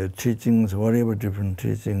the teachings, whatever different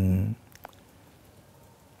teaching.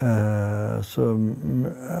 So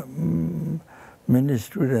many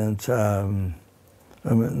students, I'm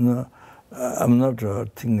not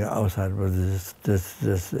thinking outside, but just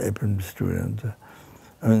FPMT students.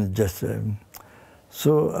 I mean, just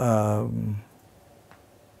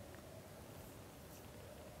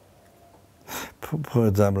for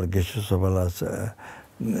example, Geshe Sopalas,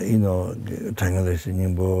 Tangalesi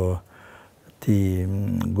Nimbo, the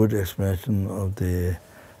good explanation of the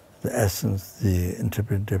essence, the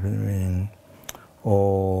interpretive meaning,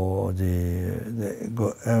 or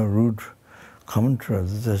the root commentary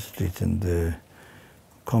of the teaching, the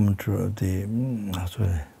commentary of the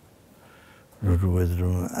root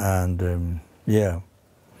wisdom, and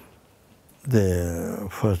the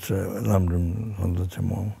first lamrim on the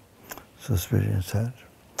Chamo, suspicion said.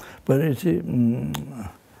 But you see,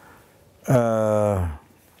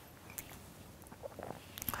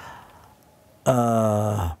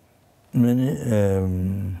 many,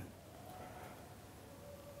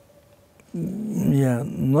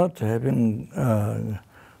 not having,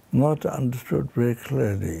 not understood very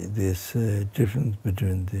clearly this difference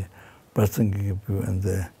between the Prasangika view and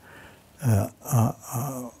the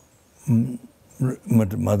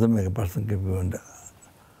Madhyamika Prasangika view and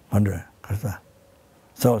Mandra Kasa.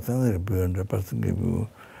 South Tantric view and the Prasangika view.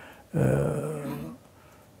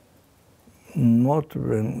 Not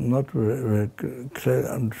very clearly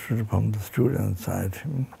understood from the student side.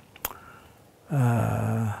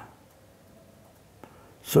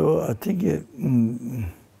 So I think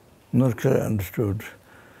not clearly understood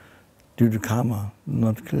due to karma,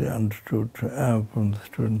 not clearly understood from the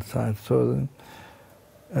student side. So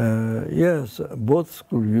yes, both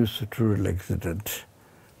schools use truly accident.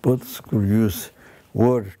 Both schools use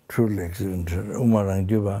word truly accident.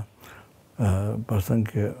 Umarangjuba,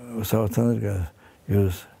 Prasangika, Savatandrika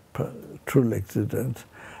use truly accident,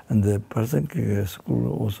 and the Prasangika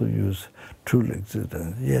school also use truly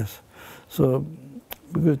accident. Yes. So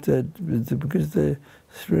because the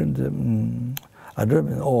students, I don't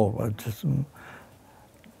mean all, but just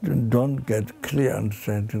don't get clear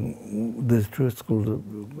understanding these two schools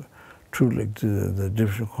truly the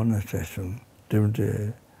different connotation, different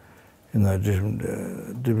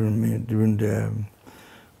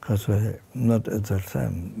not at the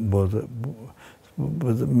time, but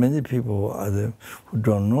many people who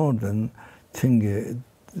don't know then think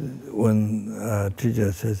when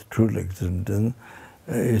teacher says true lecture, then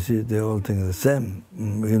you see they all think the same.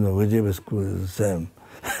 Whichever school is the same.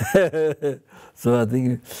 So I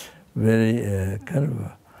think very kind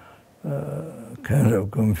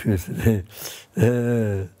of confused.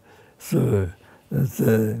 So it's,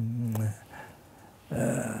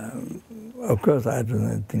 of course I don't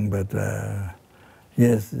know anything, but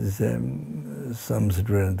yes, some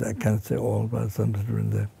students, I can't say all, but some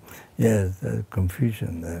students, yes,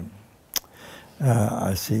 confusion.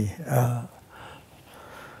 I see.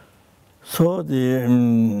 So the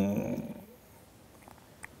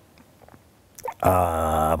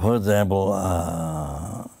for example,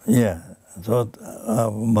 so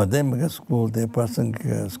Madhyamika school, the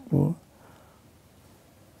Prasangika school,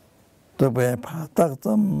 to be a part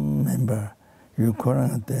member, you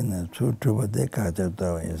couldn't then to what they got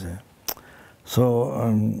is. So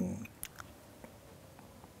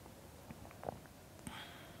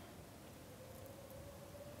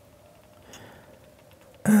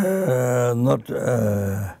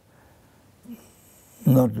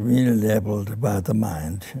not really labeled by the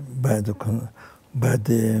mind, by the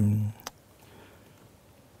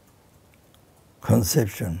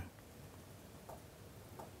conception.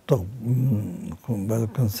 By the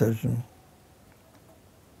conception.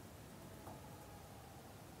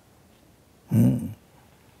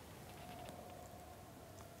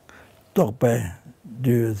 Talk by, do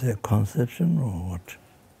you say conception or what?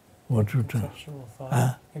 What you tell? Conceptual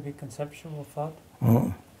thought. Maybe conceptual thought.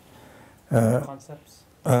 Concepts.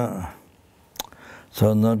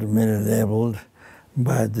 So not merely labeled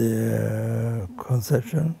by the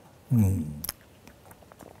conception.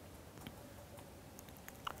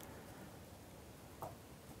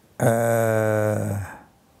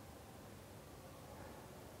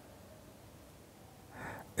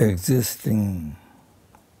 Existing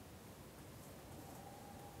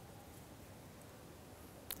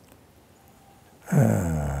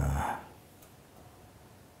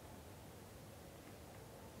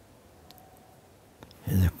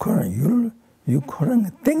you couldn't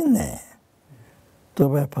think that. To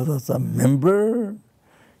be part of a member,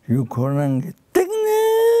 you couldn't think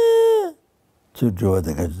that. To do it.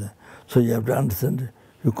 So you have to understand,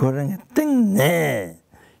 you couldn't think that.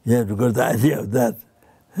 You have to get the idea of that.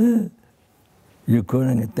 You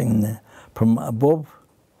couldn't think that. From above,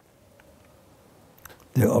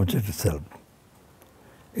 the object itself,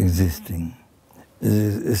 existing.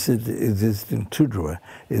 Is it existing to draw,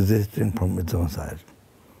 existing from its own side?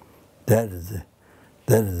 That is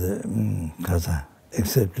kasa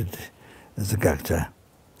accepted as a gakcha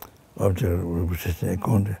object representation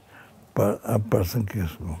according to a person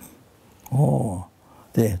gives. Oh,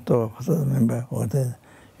 they talk about the member or the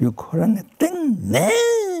you couldn't think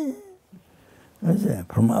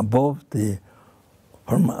from above the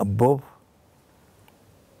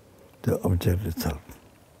object itself.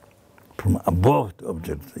 From above the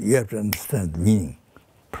object, you have to understand the meaning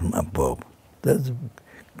from above. That's a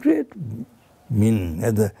great meaning,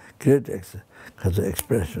 and a great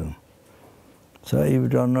expression. So if you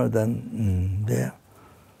don't know, then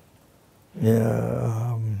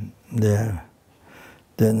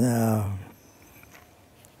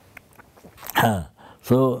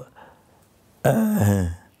so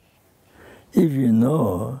if you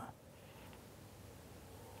know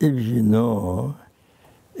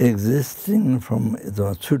existing from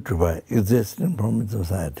the sutra, existing from its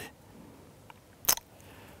society,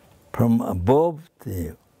 from above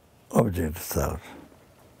the object itself.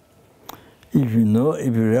 If you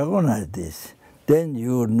recognize this, then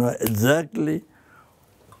you will know exactly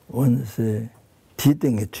when you say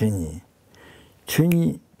teaching chunyi.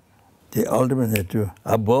 Chunyi, the ultimate nature,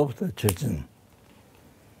 above the churchen.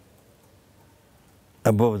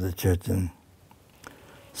 Above the churchen.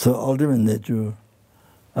 So ultimate nature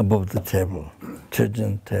above the table,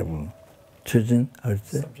 churchen table. Churchen, how do you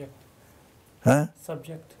say? Subject. Huh?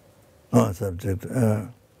 Subject. Oh, subject.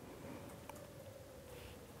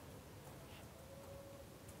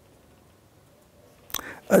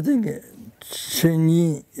 I think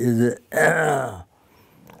chunyi is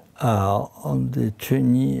on the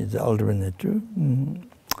chunyi is the ultimate nature.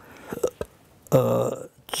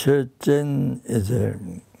 Churchen is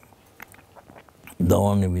the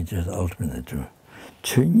one which is ultimate nature.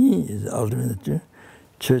 Chunyi is ultimate nature.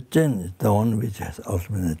 Chuchen is the one which has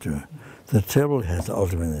ultimate nature. The table has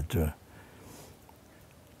ultimate nature.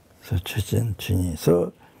 So Chuchen, Chunyi.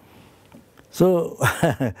 So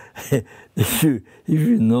if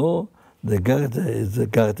you know the Gata is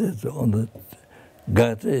on the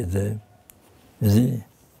Gata is a, you see,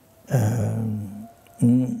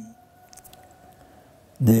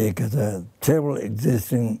 the table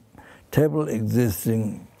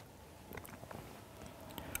existing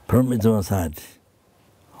from its own side.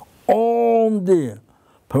 On the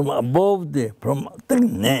from above the from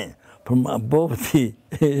above the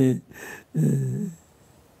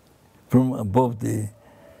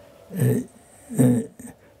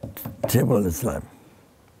table itself.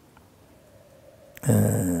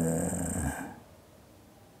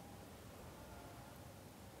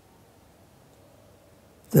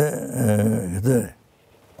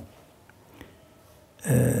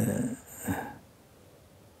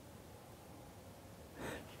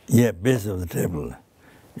 Base of the table.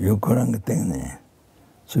 You couldn't think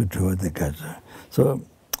so to the culture. So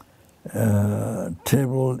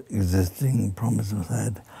table existing from its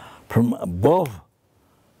side, from above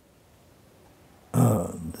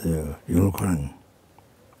the unicorn.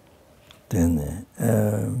 Then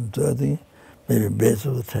so I think maybe base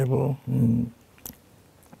of the table and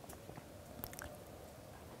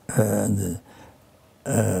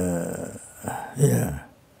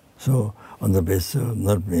so on the basis of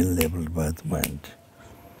not being labeled by the mind,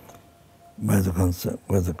 by the concept,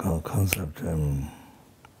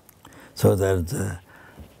 so that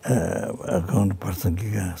account person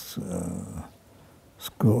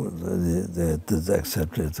school the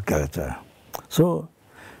accepted character. So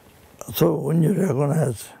when you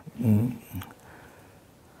recognize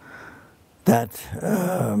that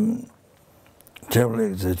table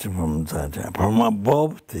exists from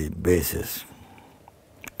above the basis.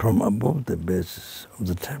 From above the basis of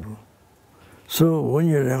the table. So when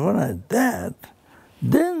you recognize that,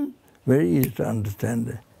 then very easy to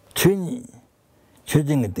understand chunyi,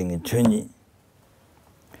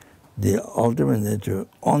 the ultimate nature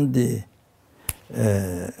on the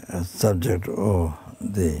subject of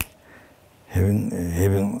the having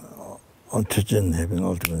chujin, having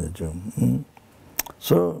ultimate nature.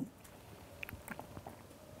 So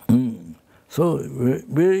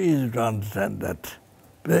very easy to understand that.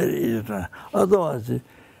 Very easy to, otherwise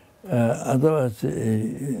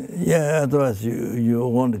you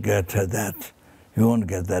won't get that. You won't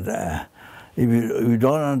get that. If you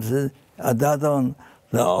don't understand that one,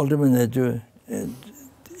 the ultimate nature,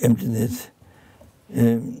 emptiness,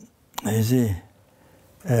 you see,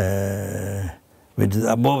 which is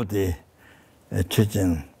above the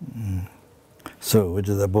kitchen, so which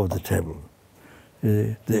is above the table.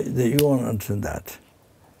 You won't understand that.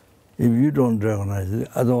 If you don't recognize it,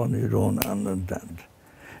 other one you don't understand.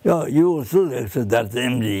 You will still accept that's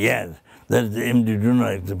empty, yes. That's the empty, do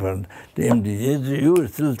not accept the empty. Yes, you will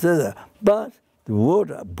still say that. But the word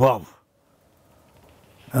above,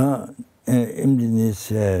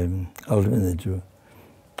 emptiness, ultimate nature,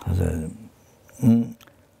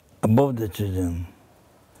 above the children.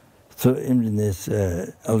 So emptiness,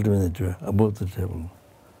 ultimate nature, above the table.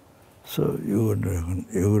 So you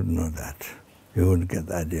would know that. You wouldn't get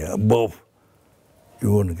the idea. Above,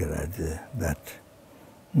 you wouldn't get the idea that.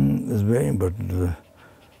 It's very important.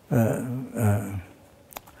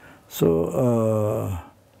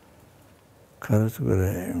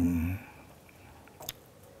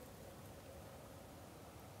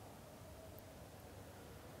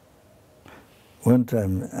 One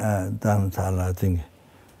time, Dharamsala, I think,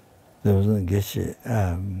 there was a Geshe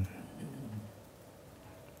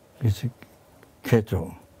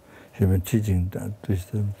Kecho. He'd been teaching that to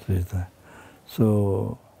that.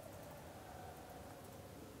 So,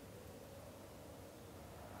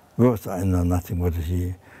 of course, I know nothing, but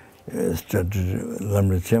he started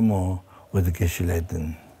lamrim with the Geshe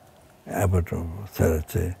Leiden, abbot of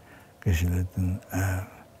Sarache, Geshe Leiden.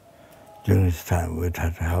 During his time, we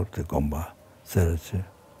tried to help the Gomba, Sarache.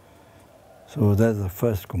 So that's the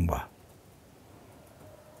first Gomba.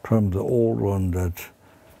 From the old one that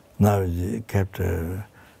now is kept the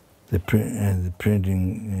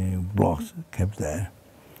printing blocks kept there.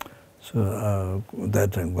 So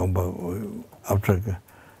that time, Gomba, after I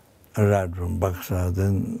arrived from Baksa,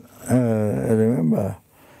 then I remember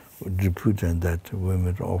Dripujan that we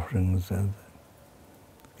made offerings and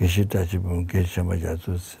Geshitachibun,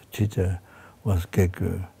 Geshamajatu's teacher was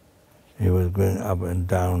Keku. He was going up and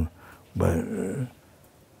down by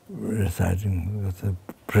reciting,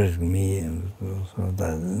 praising me and so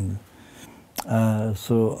that.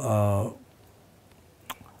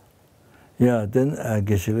 Yeah, then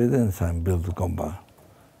Geshe then some built the Gomba.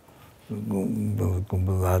 Built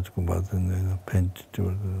Gomba, large Gomba, then paint to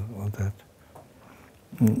all that.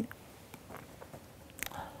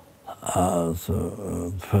 So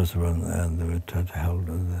the first one, and we tried to hold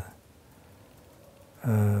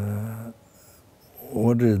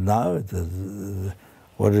what is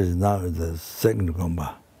now the second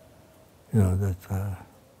Gomba. You know, that's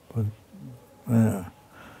yeah.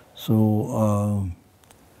 So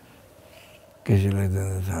Geshe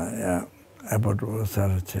then yeah, about what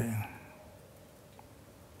started saying.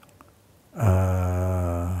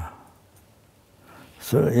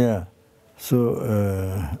 So yeah, so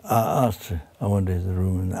I asked, I went into the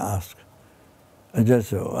room and asked. I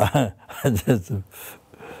just the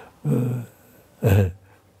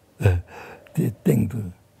thing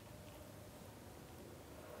to,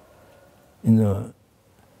 you know,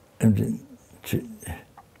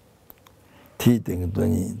 tea thing to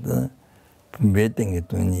the thing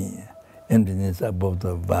to emptiness above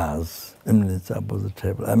the vase, emptiness above the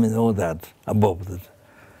table. I mean all that above it.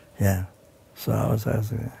 Yeah. So I was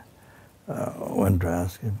asking, wanted to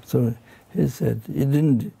ask him. So he said he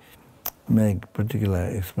didn't make particular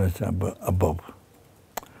expression above.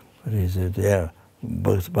 But he said, yeah,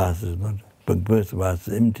 both vase is not, but both vase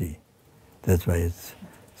is empty. That's why it's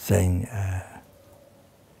saying,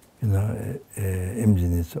 you know,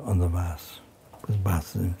 emptiness on the vase. Because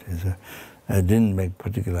vase is empty. So I didn't make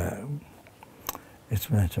particular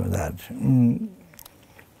explanation of that.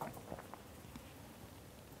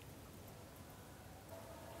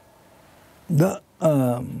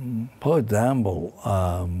 For example,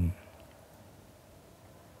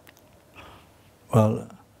 well,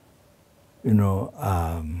 you know,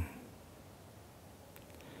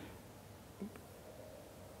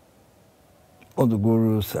 all the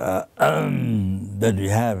gurus that we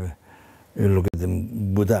have, you look at the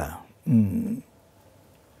Buddha,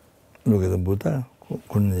 look at the Buddha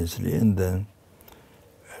continuously, and then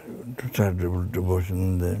to try to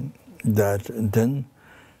devotion, and then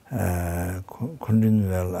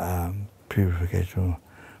continual purification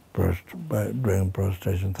by doing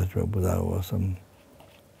prostration, such as Buddha or some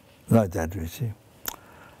like that, we see.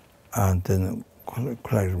 And then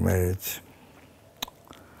collect merits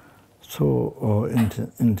so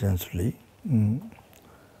intensely.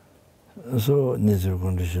 So natural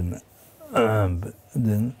condition,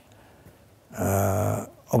 then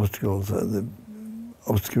obstacles, the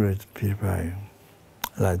obscurate purify,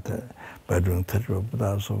 like that, by doing Tattva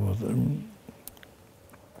Buddha, so forth.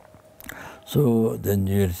 So then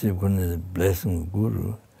you receive the blessing of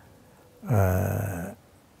Guru.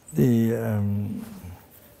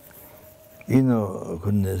 You know,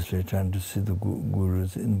 continuously trying to see the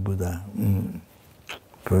gurus in Buddha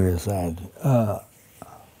for your side.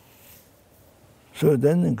 So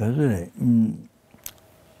then in Conversely,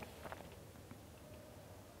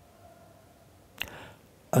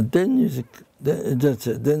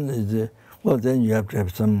 then you have to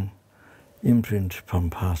have some imprint from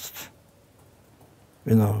past.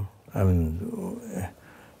 You know, I mean,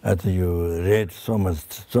 after you read so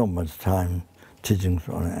much time teachings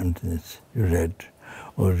on emptiness, you read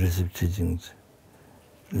or received teachings,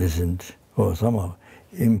 listened, or somehow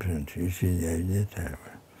imprint you see the idea to have.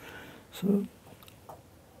 So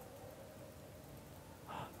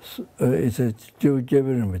it's a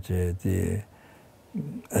the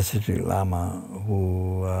ascetic Lama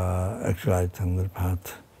who actualized on the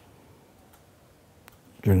path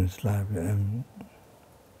during his life, and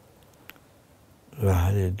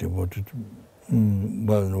highly devoted,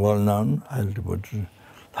 well known, highly devoted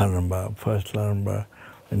Laramba, first Laramba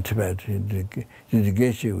in Tibet. He did the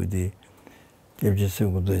Geshe with the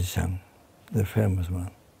the famous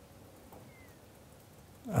one.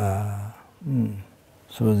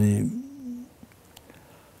 So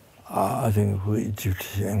I think who achieved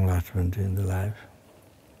enlightenment in the life.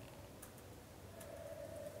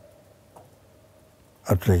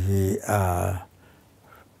 After he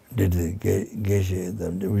did the Geshe,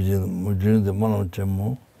 during the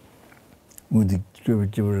Monastery, with the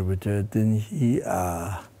Tributary, then he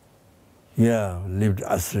lived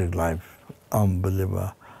ascetic life,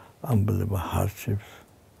 unbelievable hardships.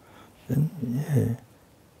 Then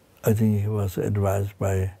I think he was advised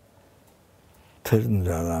by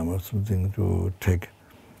Lama or something to take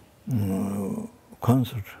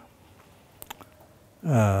concert.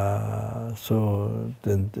 So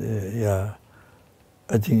then,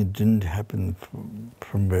 I think it didn't happen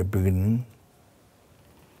from the beginning.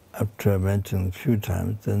 After I mentioned a few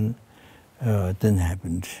times, then it didn't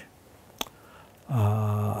happen.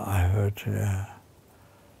 I heard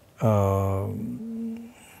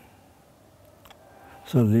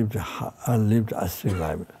So lived ascetic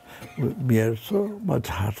life. We had so much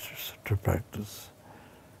hardships to practice,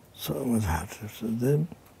 so much hardships. So then,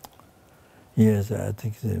 yes, I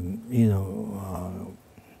think I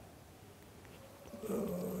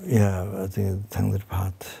think the third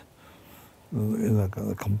part is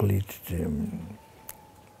complete.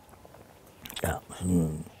 Yeah.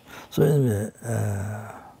 So anyway,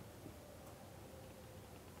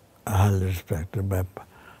 I highly respected by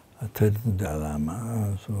 13th Dalai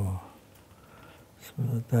Lama. So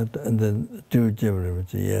that, and then two Jebra,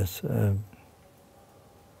 yes. I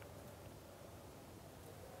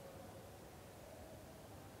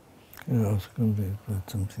was going to about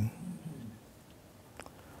something.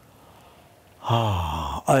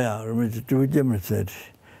 Two Jebra said,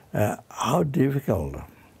 how difficult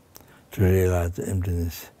to realize the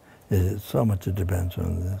emptiness is. It so much it depends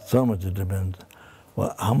on this. So much it depends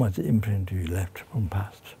on how much imprint you left from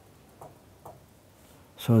past.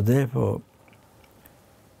 So therefore,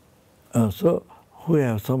 so who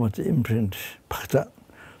have so much imprint,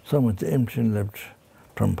 so much imprint left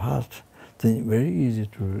from past, then very easy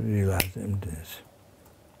to realize emptiness.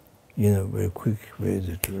 Very quick, very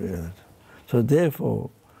easy to realize. So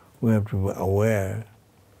therefore, we have to be aware,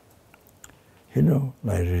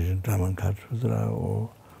 like reading Dhamma Sutra or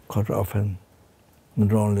quite often,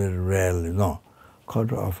 not only rarely, no,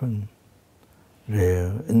 quite often,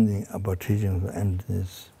 rare, anything about teachings of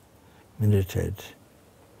emptiness, meditate,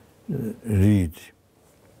 read,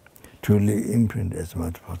 truly imprint as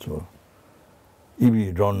much as possible. If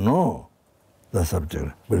you don't know the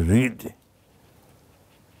subject, but read,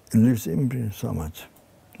 it leaves imprint so much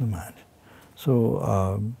in the mind. So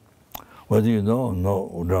whether you don't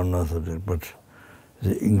know the subject, but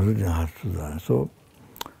including heart Sutra. So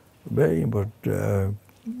very important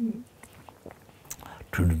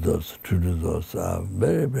to do those are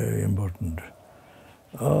very, very important.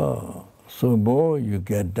 So more you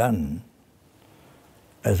get done,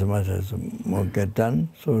 as much as more get done,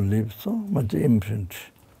 so leave so much imprint,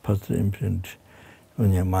 positive imprint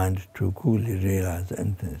on your mind to coolly realize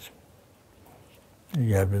emptiness.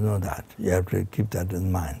 You have to know that. You have to keep that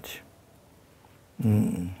in mind.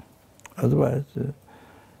 Otherwise,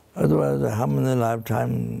 how many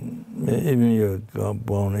lifetimes, even you're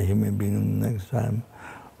born a human being next time,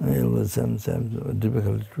 it will be sometimes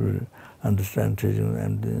difficult to understand teaching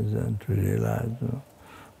emptiness and to realize.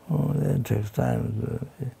 It takes time.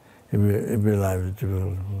 Every life is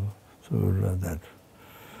difficult. So like that.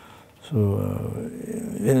 So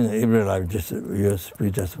in every life, just you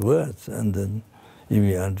speak just words, and then if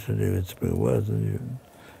you understand you speak words,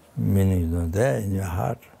 meaning is not there in your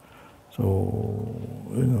heart. So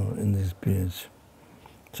in this experience,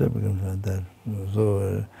 so it becomes like that.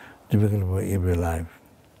 So difficult for every life.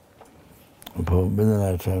 For many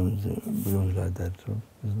lifetimes, it becomes like that.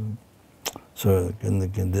 So then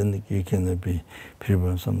you can be people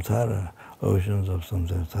in samsara, oceans of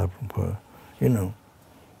samsara, suffering for,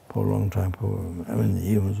 for a long time,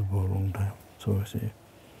 even for a long time. So see,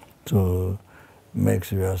 so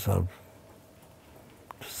makes yourself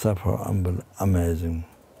suffer amazing,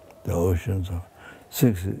 the oceans of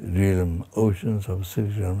six realm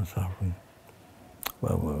suffering.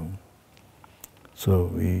 So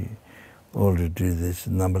we already did this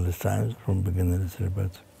numberless times from beginning to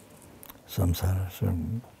rebirth. Samsara.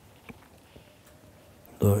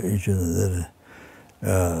 So each other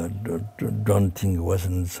don't think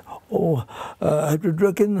wasn't. I have to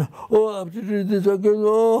drink in. I have to do this again.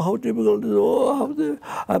 How difficult it is.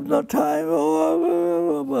 I have no time.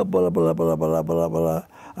 Blah blah blah blah blah blah blah.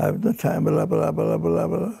 I have no time. Blah blah blah blah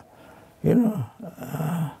blah.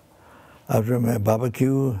 After my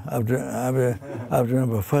barbecue, after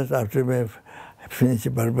my finish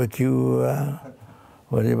barbecue.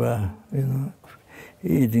 Whatever,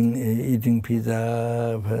 eating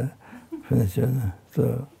pizza, finish.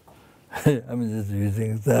 So, I'm just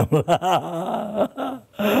using example.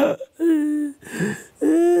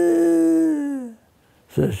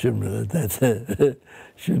 So shouldn't do that.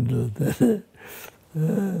 Shouldn't do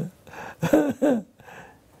that.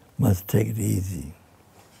 Must take it easy.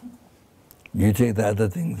 You take the other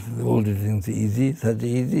things, the older things easy, such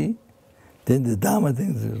easy, then the Dharma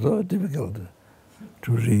things are so difficult.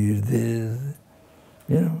 To read this,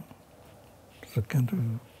 so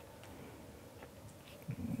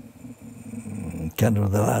kind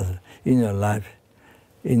of the last, in your life,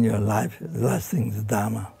 the last thing is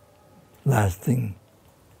Dharma. Last thing,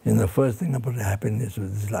 the first thing about happiness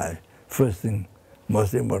with this life, first thing,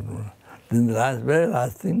 most important one. Then the very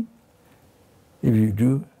last thing, if you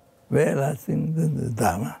do, very last thing, then the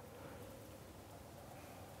Dharma.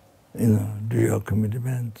 Do your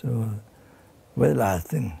commitment, or very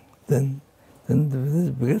lasting. Then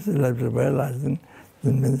because it's very lasting,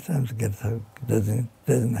 then many times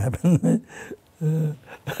doesn't happen.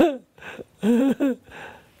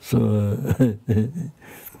 So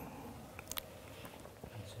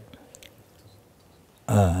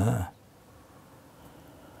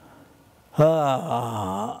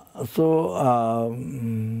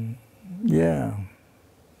yeah.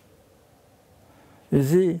 You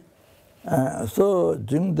see, so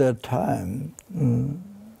during that time,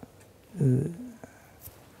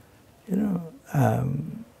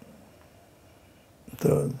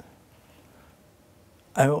 so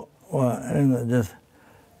just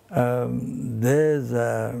there's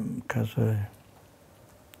a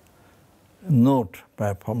note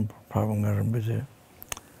by Prabhupada Rinpoche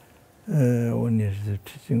when he's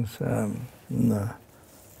teaching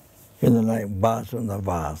like vase on the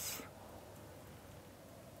vase.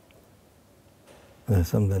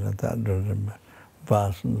 Something like that, I don't remember.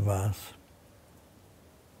 Vase on the vase.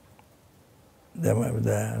 There might be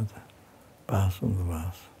there, vase on the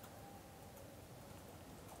vase.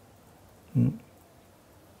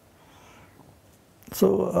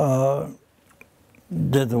 So,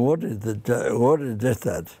 what is just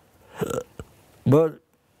that? But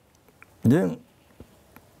then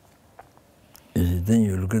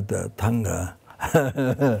you look at the tanga,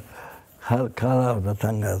 color of the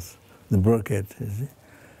tangas, the brocade, you see.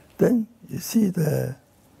 Then you see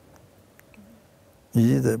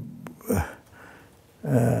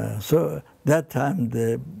so that time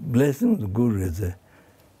the blessing of the Guru is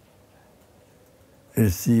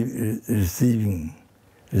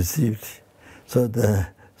received. So the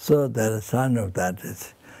sign of that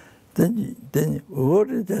is then what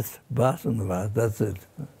is just vase on the vase? That's it.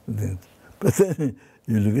 But then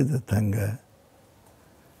you look at the tanga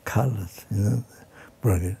colors,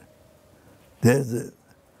 brocade. There's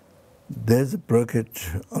a brocade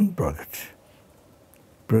on brocade,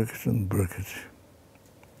 brocade on brocade.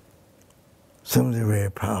 Something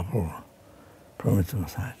very powerful from its own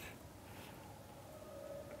side.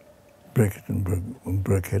 Brocade on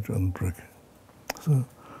brocade on brocade. So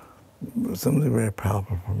something very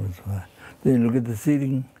powerful from its own side. Then you look at the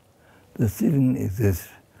ceiling. The ceiling exists.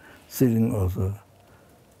 Ceiling also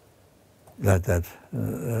like that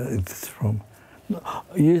exists from.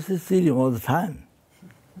 You see ceiling all the time,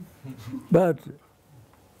 but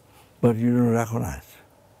you don't recognize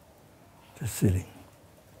the ceiling.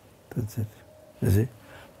 That's it. You see,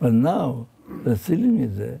 but now the ceiling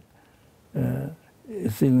is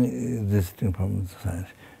ceiling existing from the science.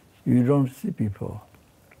 You don't see people.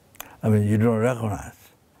 I mean, you don't recognize.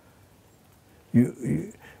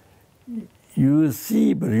 You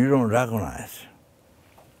see, but you don't recognize.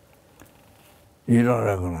 You don't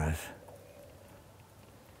recognize.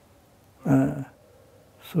 So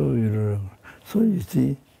you don't recognize. So you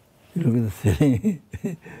see, you look at the ceiling.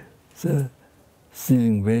 So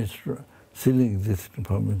ceiling very strong. Ceiling exists in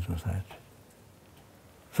permanent society.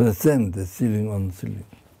 So the same, the ceiling on the ceiling.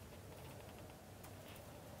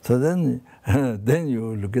 So then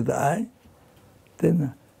you look at the eye.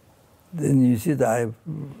 Then you see the eye.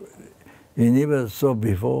 You never saw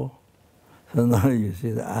before, so now you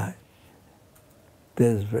see the eye.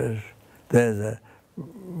 There's a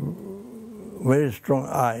very strong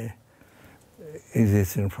eye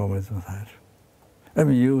existing from its side. I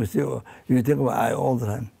mean, you think of eye all the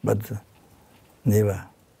time, but never.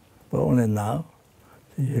 But only now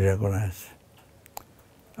you recognize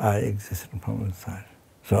eye existing from its side.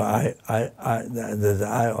 So there's an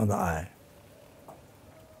eye on the eye.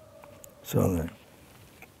 So.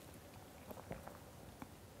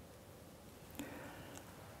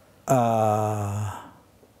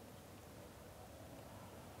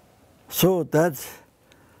 So that's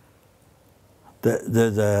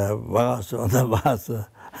there's a vase on the vase.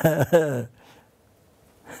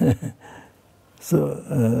 So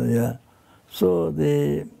yeah. So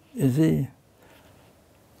you see,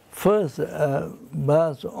 first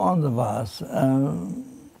vase on the vase.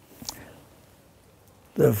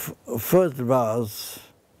 The first vase,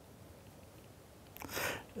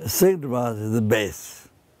 second vase is the base.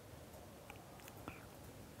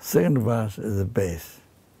 Second vase is the base.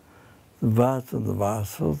 The vase of the vase.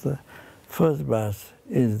 So the first vase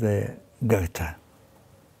is the gacta.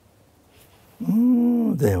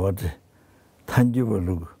 They what tangible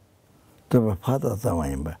look.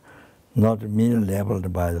 Not merely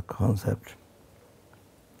labeled by the concept.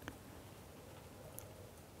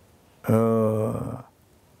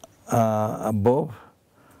 Above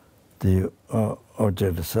the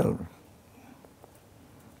object itself.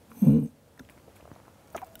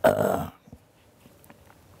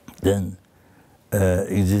 Then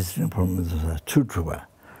existing from inside, true truba,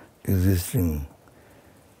 existing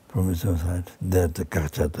from inside, that the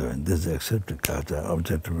kakcha, this accepted kakcha,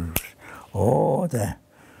 objective, all that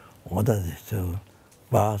is still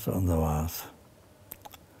vast on the vast.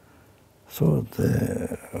 So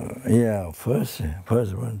the first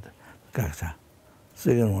one, kakcha,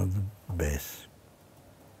 second one, the base.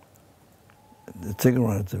 The second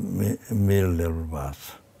one is the middle level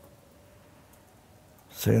vast.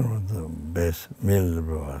 Second one, the base, middle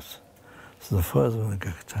level vast. So the first one,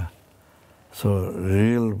 kakcha. So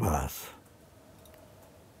real vast.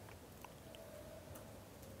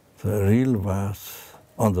 The real vast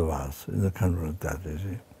on the vast is the kind of that, you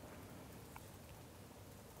see.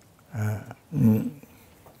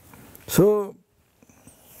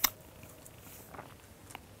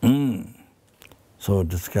 So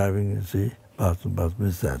describing, you see, vast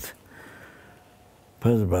means that.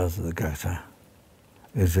 First vast is the kakcha,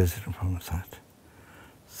 existing from inside.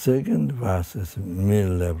 Second vast is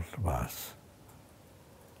middle level vast.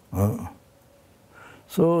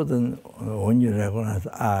 So then, when you recognize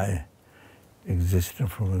I existing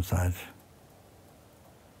from inside,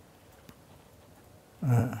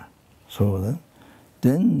 so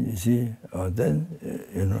then you see, then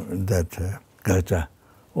you know that kakcha.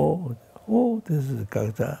 Oh, this is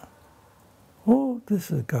kakcha. Oh,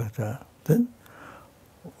 this is kakcha. Then,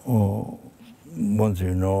 once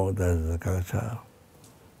you know there's a kakcha,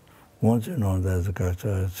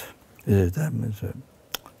 that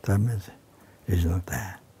means it's not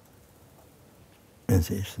there.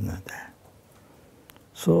 It's not there.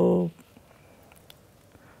 So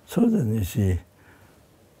then you see,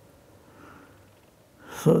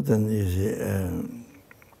 so then you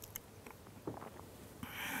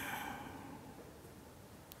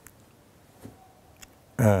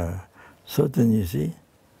see,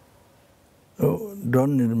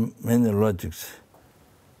 don't need many logics.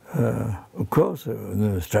 Of course,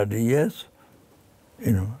 study, yes,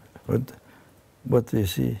 you know, but you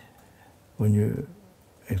see, when you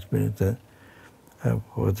experience that,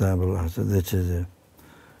 for example, this is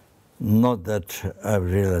not that I've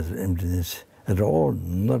realized emptiness at all,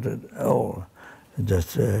 not at all.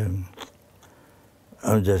 Just, I'm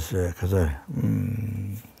just, because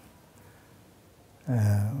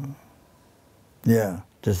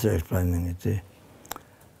just explaining it. See.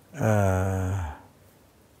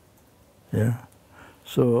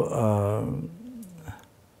 So,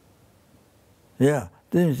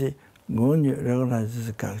 then you see, when you recognize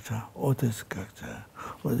this kakcha, this is kakcha,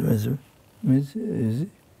 what it means is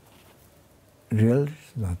reality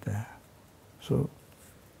is not there. So,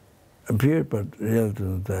 appear, but reality is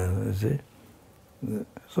not there, you see.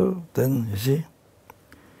 So then you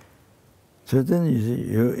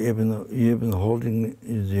see, you've been holding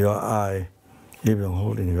your eye,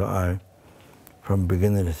 from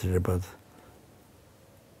beginning to rebirth,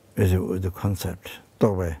 with the concept,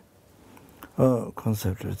 doorway.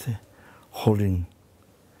 Concept, you see, holding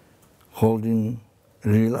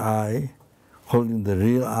real eye, holding the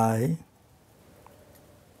real eye,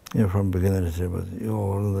 from beginning to rebirth, you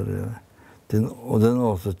hold the real eye. Then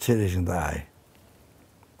also cherishing the eye.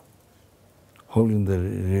 Holding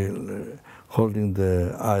the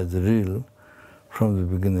eye, the real, from the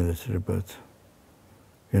beginning to rebirth.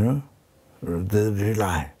 You know, the real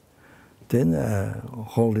eye. Then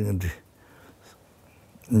holding it,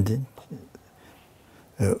 and then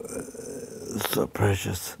so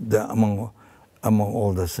precious. Among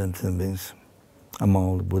all the sentient beings, among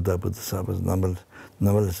all the Buddha, bodhisattvas,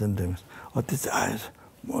 numberless sentient beings, this eye is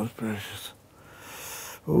most precious.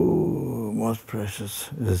 Oh, most precious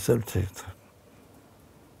is the subject.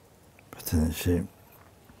 But then you see,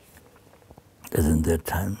 in that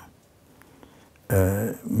time,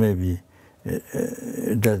 maybe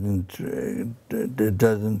it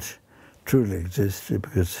doesn't truly exist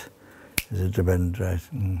because it's a dependent right.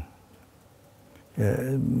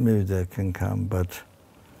 Maybe that can come, but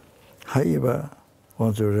however,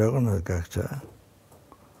 once you recognize kakcha,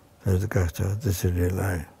 there's the kakcha, this is real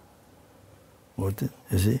life. What,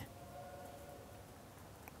 you see?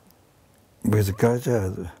 Because the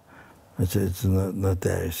kakcha, it's not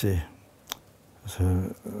there, you see.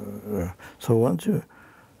 So once you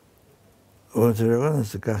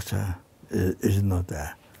recognize the kakcha, it's not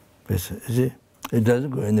there. You see, it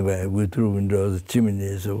doesn't go anywhere. We through windows,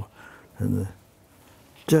 chimneys, and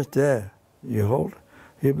just there. You've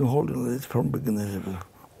been holding it from beginning.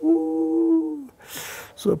 Ooh,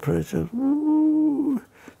 so precious. Ooh,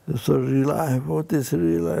 so real life. What is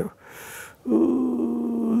real life?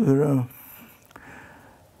 Ooh, you know,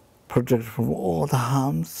 protected from all the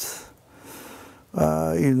harms.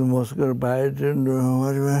 Even mosquito bite and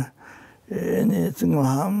whatever. any single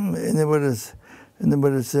harm,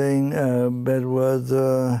 anybody saying bad words,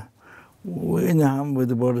 any harm with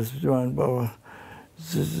the bodhisattva power.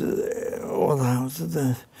 All the harms,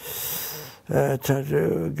 try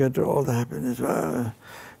to get all the happiness. For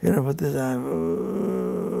this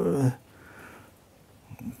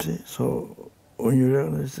see, so when you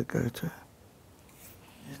realize the character,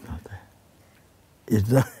 it's not there. It's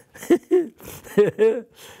not.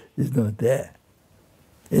 It's not there.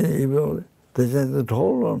 There's nothing to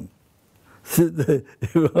hold on. There's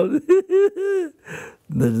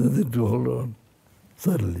nothing to hold on.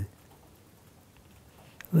 Suddenly.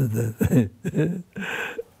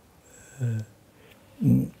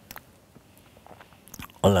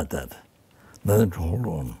 All like that. Nothing to hold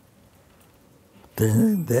on. There's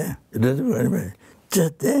nothing there. It doesn't go anywhere.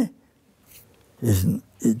 Just there. It's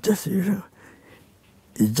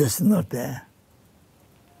just not there.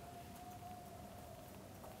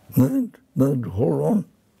 Nothing to hold on.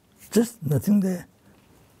 Just nothing there.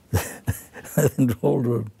 Nothing to hold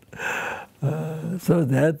on. So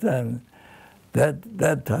that time then,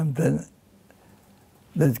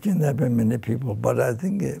 that can happen many people, but I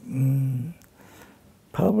think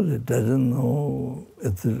probably doesn't know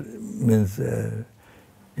it means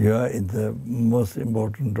you are in the most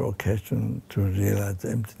important occasion to realize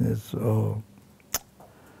emptiness or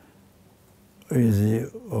easy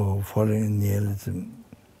or falling in nihilism.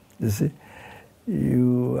 You see,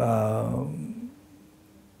 you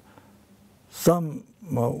some,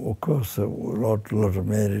 of course, a lot of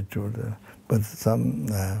merit to the, but some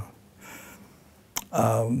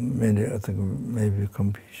many I think maybe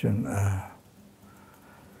competition.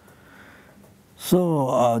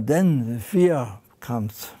 So then the fear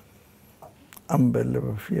comes,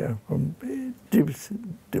 unbelievable fear from deep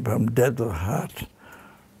from depth of heart,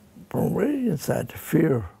 from very inside,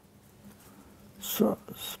 fear. So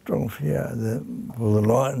strong fear for the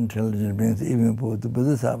lower intelligent beings, even for the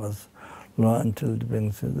bodhisattvas, lower intelligent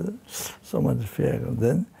beings, so much fear.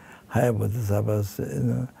 Then higher bodhisattvas,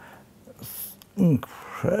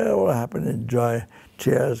 incredible happiness, joy,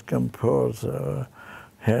 tears come forth,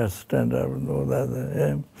 hair stand up and all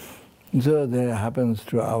that. So that happens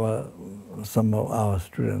to some of our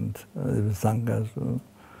students, sanghas.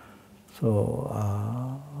 So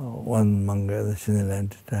one manga, the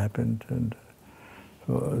Shinland, it happened, and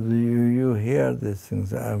so you hear these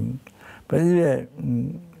things. But anyway,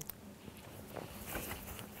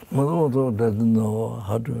 Moto doesn't know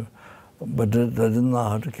how to, but doesn't know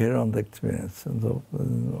how to carry on the experience, and so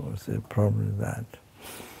it's a problem with that.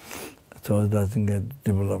 So it doesn't get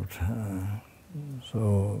developed.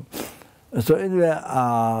 So anyway,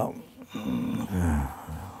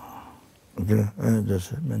 okay, I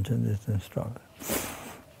just mentioned this in start.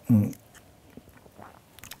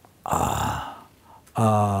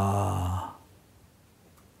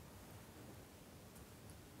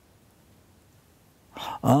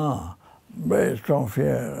 Very strong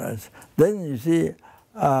fear. Right? Then you see,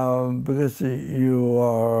 because you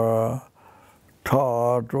are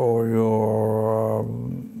taught or you're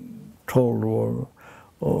told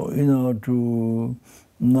or to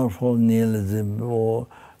not fall nihilism or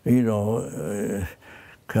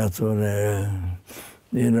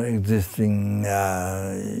existing,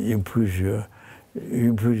 you push your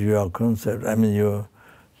concept. I mean, you're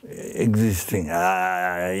existing.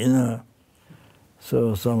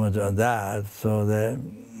 So much of that. So that,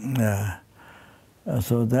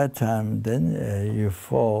 so that time, then you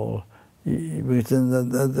fall. Because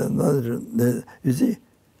you see,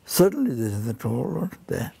 suddenly there's a toll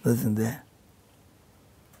there, nothing there.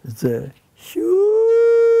 It's a huge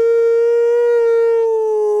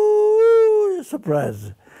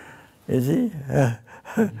surprise. You see,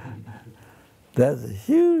 that's a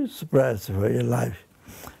huge surprise for your life.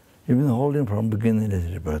 You've been holding from beginning to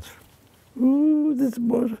the birth. Ooh, this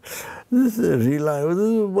is real life. This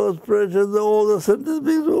is most precious. All the sentence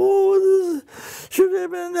beings. Oh, this should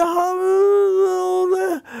have been the harm, all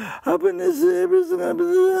the happiness, everything.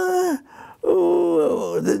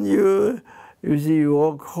 Oh, then you see, you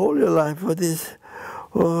walk whole your life for this.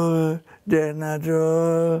 Oh, day and night.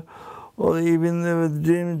 Or even the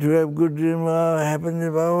dream to have good dream,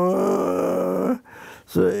 happiness.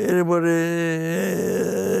 So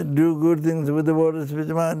everybody do good things with the words which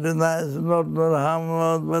might be nice, not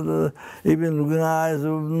harm, but even looking eyes,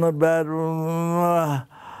 not bad,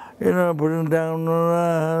 putting down,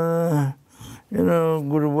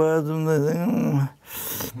 good words and the thing.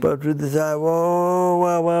 But with this eye, whoa.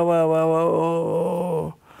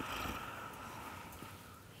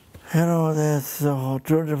 That's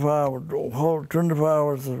 24 hours, whole 24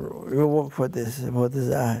 hours you work for this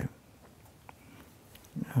eye.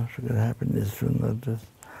 To get happiness, to not just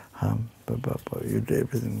harm. You do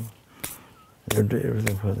everything. You do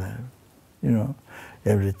everything for that. You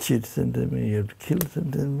have to cheat sentient being, you have to kill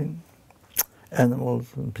sentient being,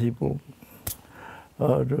 animals and people.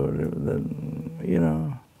 Then,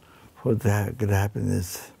 for the get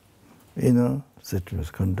happiness, citrus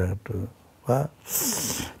contact,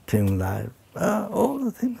 thing life, all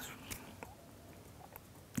the things.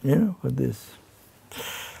 For this.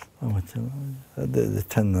 The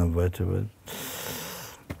 10 vertebrae,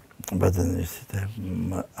 but then you see that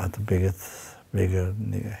at the bigger,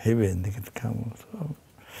 heavy, and they can come.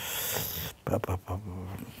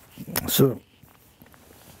 So,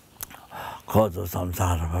 cause of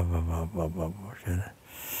samsara,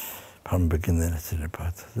 from beginning to the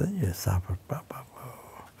path, then you suffer.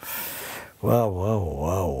 Wow.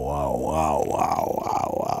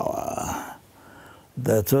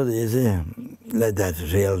 That's what is like that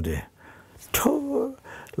reality.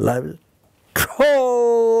 Life is totally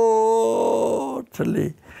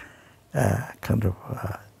kind of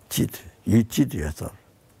cheat. You cheat yourself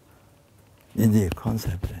in the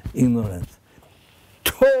concept, ignorance.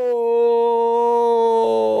 Totally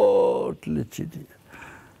cheat.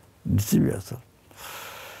 Deceive yourself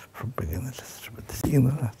from beginning to this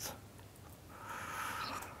ignorance.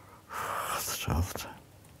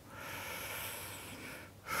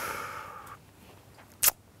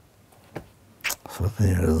 So the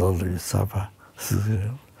result is suffer,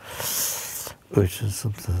 which is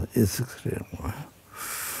something is extreme.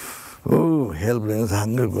 Oh, hell brings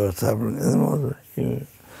hunger, God suffering, and all.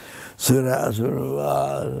 Surah,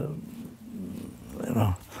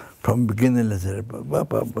 from beginning, let's say,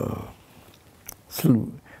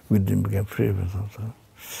 still we didn't become free from something.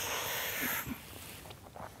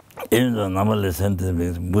 Even though normally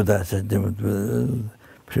sentence Buddha said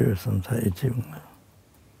free sometimes achieving.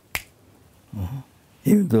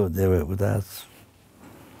 Even though they were Buddhas,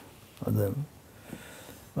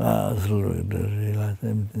 slowly they realized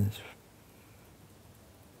emptiness.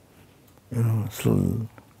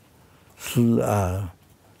 Still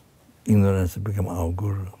ignorance become our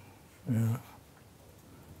guru.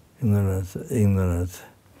 Ignorance,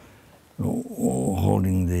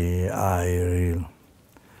 holding the I real,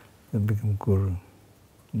 they become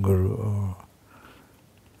guru.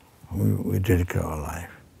 We dedicate our life.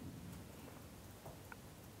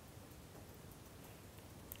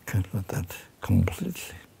 Can't let that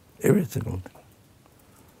completely. Every single thing.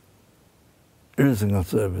 Every single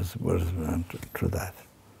service was done to that.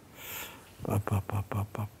 But it's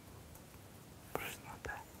not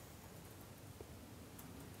that.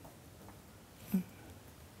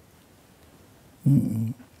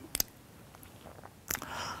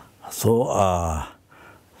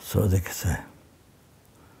 So they can say.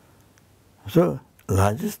 So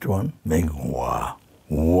largest one, make wow.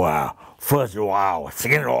 First wow,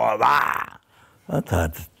 second wow. I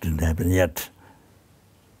thought it didn't happen yet.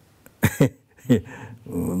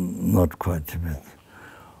 Not quite yet.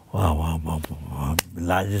 Wow.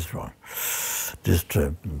 Largest one. Just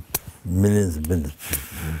millions and millions.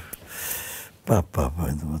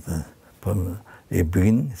 From the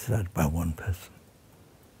beginning, started by one person.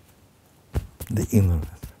 The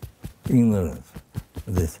ignorance.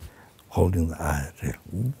 This holding the eye.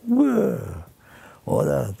 All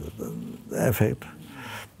that, the effect.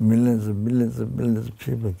 Millions and millions of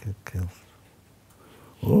people get killed.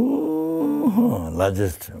 Oh,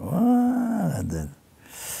 largest. And then,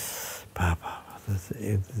 that's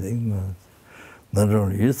ignorance. Not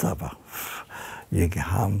only you suffer, you get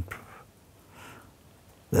harmed.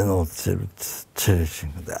 Then also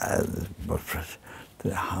cherishing the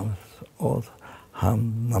harms, also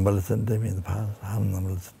harm numberless in them in the past, harm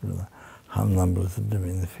numberless in them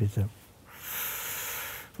in the future.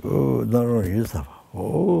 Oh, not only you suffer.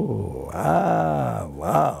 Oh,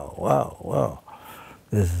 wow.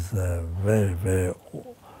 This is a very, very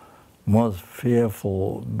most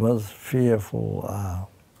fearful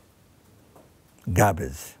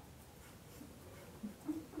garbage.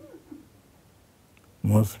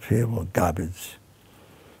 Most fearful garbage.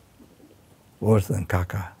 Worse than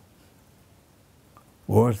caca.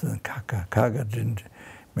 Worse than caca. Caca didn't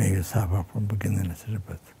make you suffer from beginning to the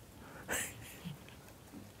birth.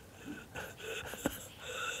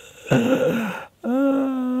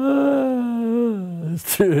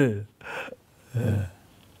 It's true.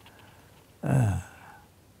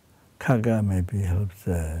 Kaga maybe helps.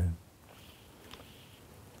 In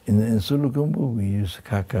Sulukumbu, we use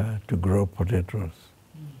kaka to grow potatoes.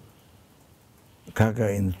 Kaka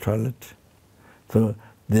in the toilet. So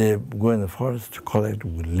they go in the forest to collect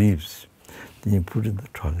with leaves. Then you put it in the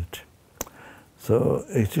toilet. So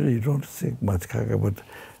actually you don't see much kaka, but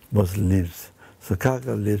most leaves. So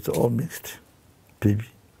kaka leaves all mixed, baby.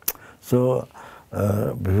 So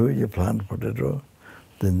before you plant potato,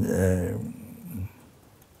 then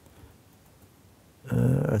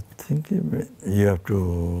I think you have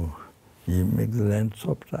to make the land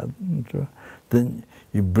soft. Then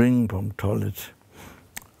you bring from toilet,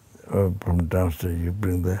 from downstairs, you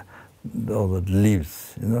bring all the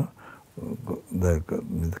leaves, the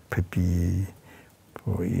peppy,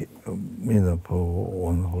 for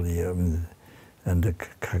one whole year, and the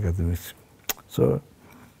kaka mix. So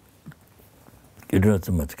you don't have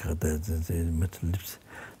so much kaka, much leaves.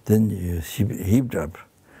 Then you heaped up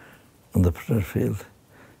on the potato field.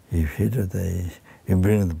 You heat it, you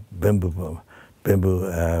bring the bamboo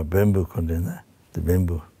container, the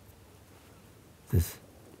bamboo, this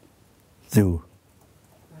zoo.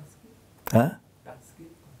 Huh?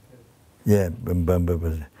 Yeah,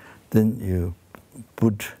 bamboo. Then you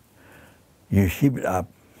heap it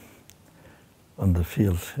up on the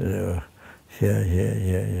field,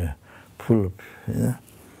 here, full up,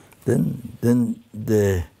 Then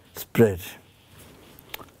they spread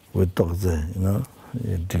with dogs, you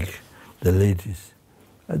dig the ladies.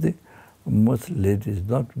 I think most ladies,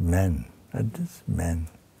 not men, just men.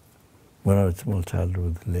 When I was a small child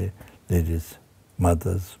with ladies,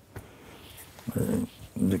 mothers,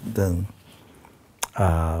 then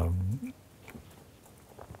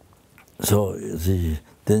so you see,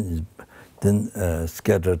 then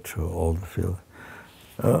scattered to all the field.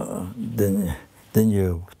 Then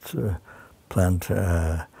you plant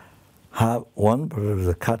one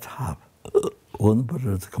potato, cut half. One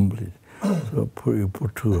potato is complete. So you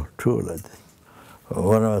put two like this.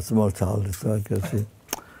 When I was a small child, so I can see.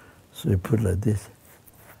 So you put like this.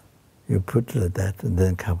 You put like that and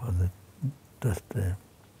then cover the dust there.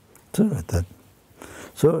 So like that.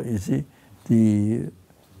 So you see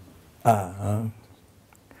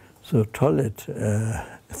so toilet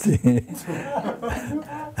thing.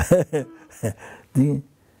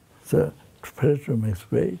 So potato makes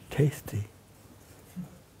very tasty.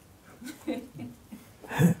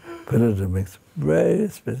 Potato makes very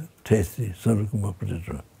special, tasty. Sorghum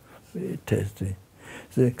potato, very tasty.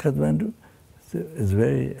 So Kathmandu is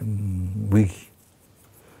very weak.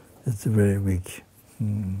 It's very weak.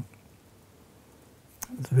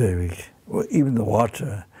 It's very weak. Well, even the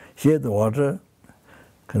water. Here the water,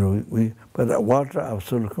 but the water of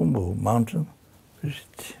Sorghum mountain,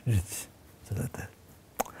 rich. So like that.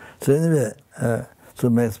 So anyway, so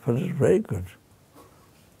makes potato very good.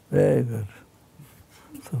 Very good.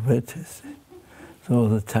 So very tasty. So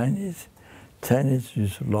the Chinese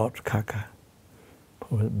use a lot of kaka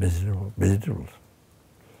for vegetables.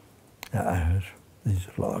 Yeah, I heard they use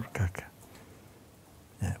a lot of kaka.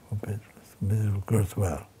 Yeah, for vegetables. Vegetable grows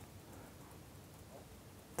well.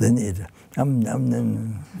 Then eat it.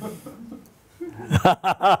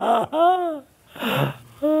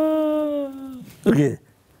 Okay.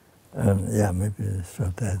 Yeah, maybe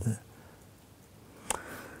stop that.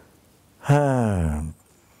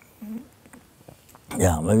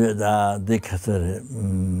 Yeah, maybe they consider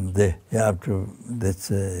they have to.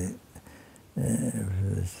 That's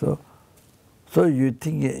so you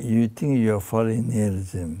think you're falling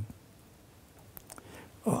nihilism.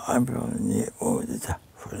 Oh, I'm falling nihilism. Oh, it's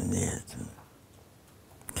falling nihilism.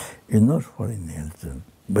 You're not falling nihilism,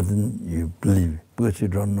 but then you believe because you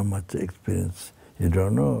don't know much experience. You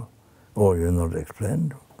don't know, or you're not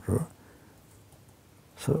explained.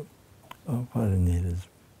 So, falling nihilism.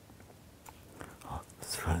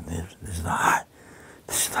 This is not high.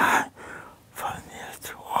 This is not high. Falling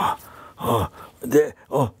nihilism.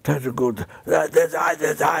 Try to go to that's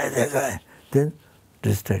high. Then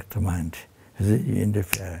distract the mind. You see, you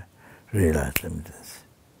interfere, realize evidence.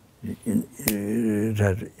 You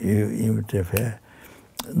interfere,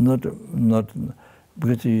 not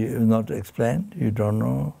because you not explained, you don't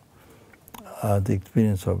know the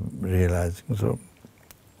experience of realizing. So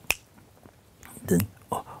then,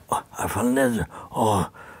 I found this.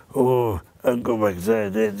 I'll go back there.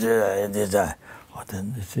 Then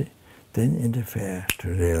you see, then interfere to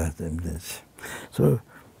realize evidence. So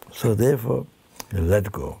therefore, you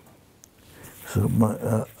let go. So my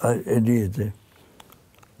idea is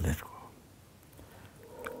let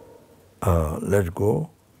go. Let go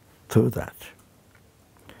through that.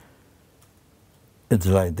 It's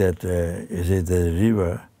like that, you see the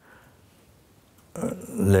river,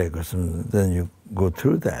 lake or something, then you go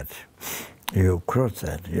through that. You cross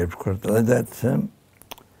that. You have to cross like that,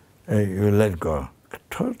 you let go.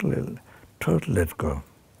 Totally let go.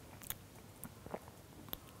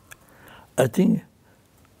 I think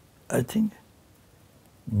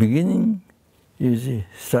beginning you see,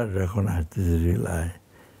 start recognize the real I,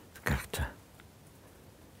 the character.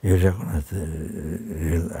 You recognize the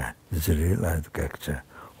real I, this real I, the character.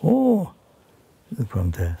 Oh, from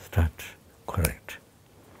there start correct.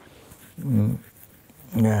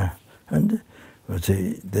 Yeah, and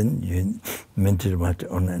say then you mental much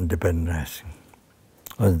on independent rising.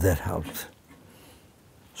 Well, that helps.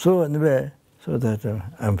 So anyway, so that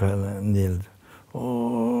I'm kneeled.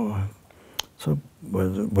 Oh, so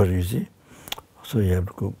what you see? So you have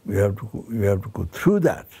to go through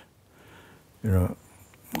that. You know,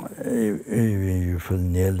 when you feel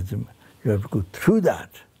nihilism, you have to go through that.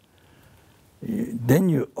 Then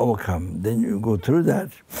you overcome. Then you go through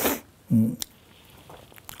that.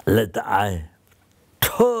 Let the I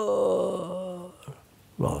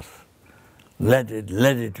loss. Let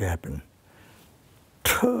it happen.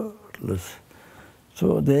 Loss.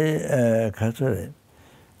 So they consider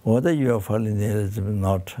whether you are falling nihilism or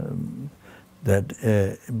not. That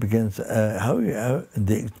begins how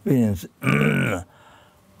the experience.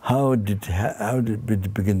 How did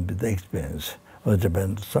it begin with the experience? Well, it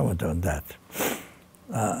depends so much on that.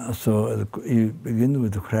 So you begin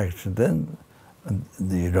with the correction, then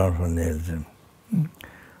you don't fall nihilism.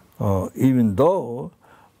 Even though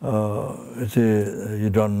you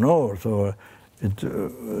don't know, so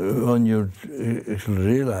when you actually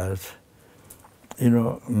realize, you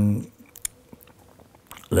know,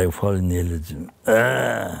 like falling nihilism,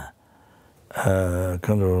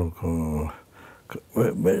 kind of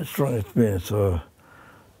very strong experience. So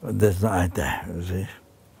there's no I there, you see.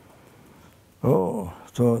 Oh,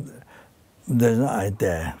 so there's no I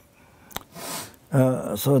there.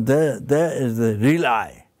 So there is the real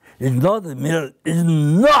I. It's not the middle. It's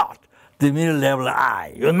not the middle level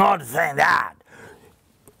I. You're not saying that.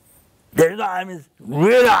 There's no I means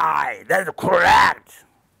real I. That's correct.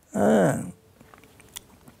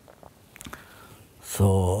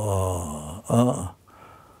 So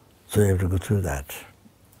you have to go through that.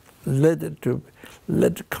 Let it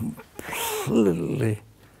completely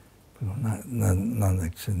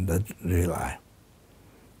non-existent, that real I.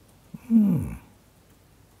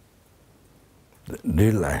 The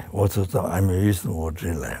real I. Also, I'm using the word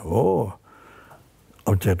real I. Oh,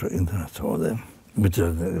 object of internet, so then, which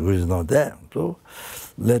is not there. So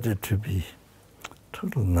let it to be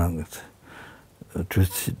total non-existent. To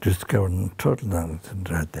discover total non-existent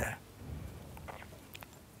right there.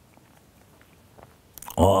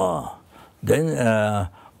 Oh, then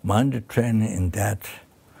mind training in that.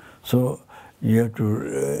 So you have to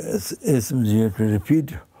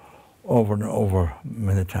repeat over and over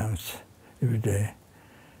many times every day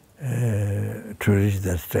to reach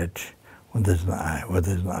that state when there's no I, where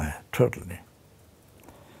there's no I, totally.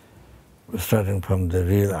 Starting from the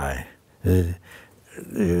real I, you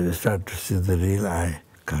start to see the real I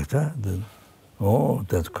character, then, oh,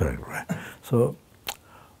 that's correct, right? So,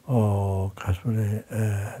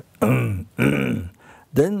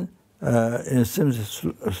 then it seems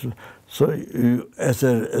so. You, as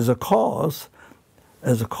a cause,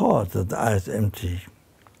 that the I is empty.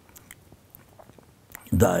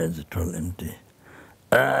 The I is totally empty.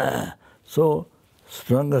 So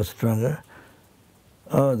stronger.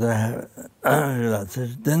 Oh, then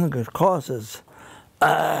it causes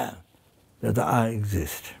that the I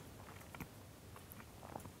exists.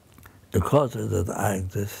 The causes that the I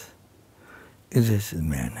exists in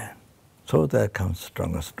man. So that comes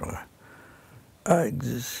stronger. I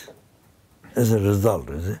exist as a result,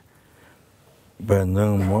 is it? By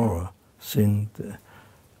knowing more, seeing the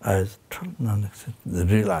I is totally non-existent, the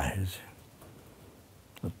real I is.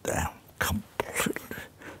 Damn, completely.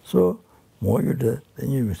 So more you do,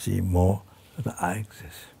 then you will see more that the I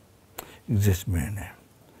exists in man.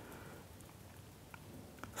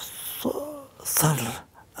 So subtle,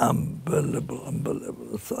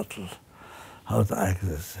 unbelievable subtle, how the I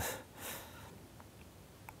exists.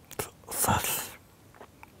 Subtle.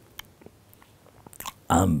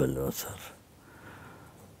 Unbelievable subtle.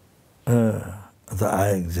 The I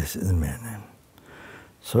exists in man.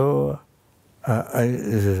 So I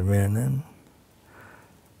exist in man.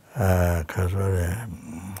 I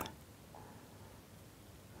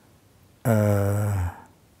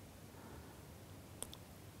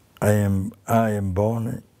am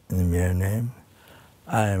born in mere name.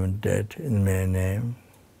 I am dead in mere name.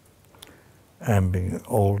 I am being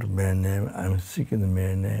old in mere name. I am sick in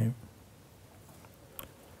mere name.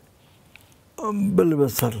 Unbelievable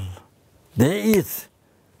subtle. There is.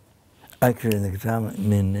 I create the karma in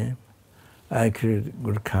mere name. I create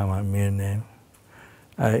good karma in mere name.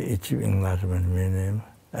 I achieve enlightenment in mere name.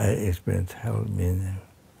 I experience hell in mere name.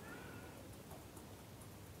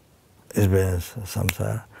 Experience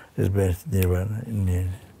samsara. is best nirvana in me.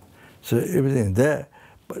 So everything there,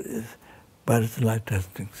 but it's light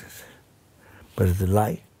doesn't exist. But it's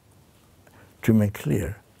light, to make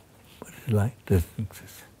clear, but it's light doesn't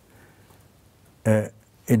exist.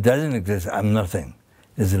 It doesn't exist, I'm nothing.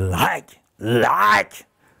 It's light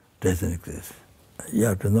doesn't exist. You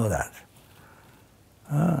have to know that.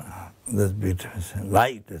 That's big difference.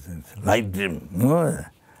 Light doesn't exist. Light dim. No,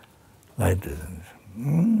 light doesn't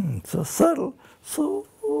exist. So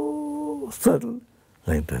subtle,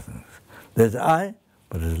 light doesn't exist. There's I,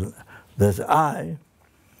 but there's I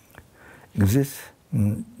exists.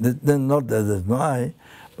 Then not that there's no I,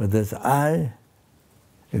 but there's I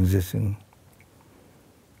existing.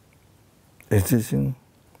 That's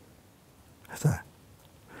I.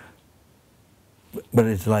 But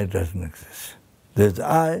its light doesn't exist. There's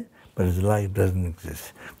I, but its light doesn't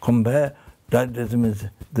exist. Compare, that doesn't mean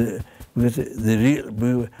because the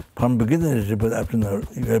real, from beginning, but up to now,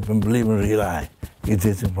 you have to believe in real I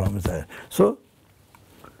existing from inside. So,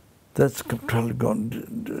 that's totally gone.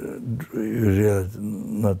 You realize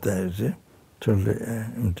not there, you see? Totally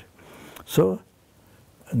empty. So,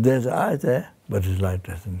 there's I there, but its light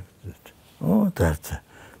doesn't exist. Oh, that's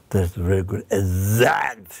very good,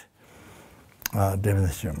 exact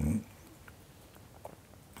definition.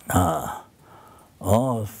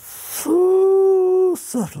 Oh, so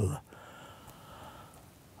subtle.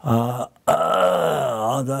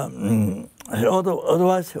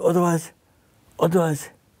 Otherwise,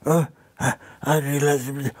 I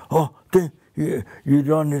realize, then you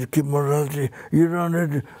don't need to keep morality, you don't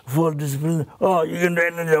need to follow discipline, you can do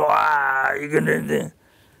anything, you can do anything.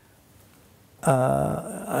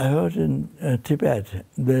 I heard in Tibet,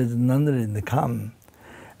 there's a nunnery in the camp,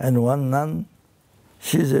 and one nun,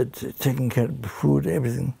 she's taking care of food,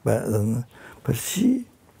 everything, but she,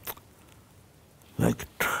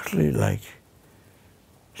 totally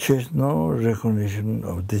she has no recognition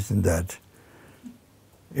of this and that,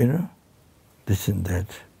 this and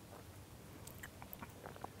that.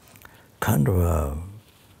 Kind of I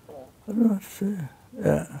don't know what to say.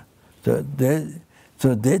 Yeah.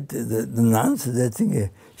 So the nuns, they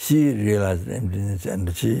think she realized emptiness,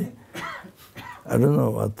 and she, I don't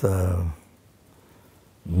know what,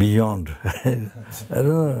 beyond. I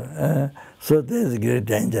don't know. So there's great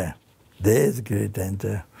danger. There's great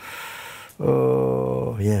danger.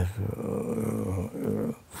 Oh, yes.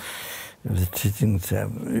 The teachings, yeah.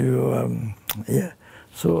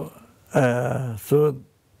 So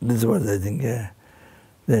this is what I think,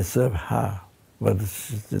 they serve her, but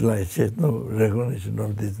she has no recognition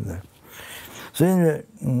of this and that. So anyway,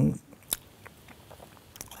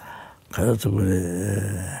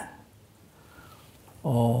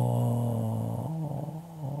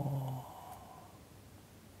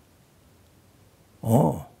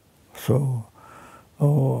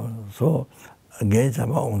 so again,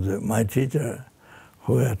 my teacher,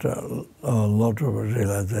 who had a lot of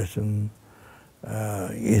realization,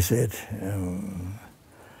 he said,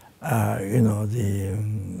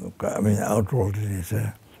 outwardly,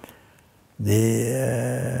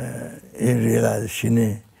 he realized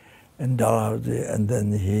Shini and Dalhousie, and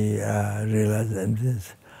then he realized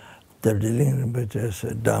emptiness. The dealing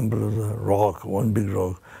Rinpoche down below the rock, one big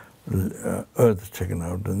rock, earth taken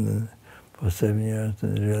out, and then for 7 years,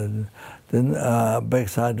 and realized. Then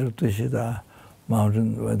backside of Tushita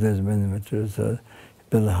mountain, where there's many materials, he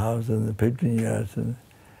built a house, and 15 years, and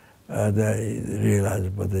they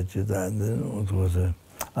realized bodhisattva, and then it was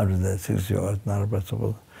after that 6 years, not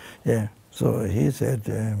possible. Yeah. So he said,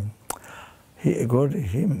 according to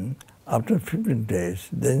him, after 15 days,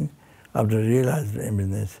 then after realizing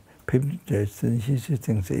emptiness, 15 days, then he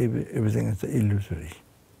thinks everything is illusory.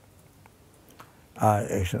 Our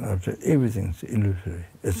action after everything is illusory.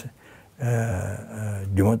 It's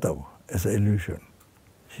it's an illusion.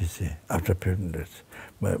 She said, after 15 days,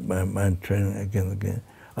 my mind training again and again.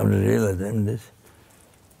 After realizing this,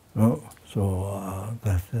 so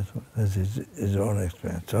that's his own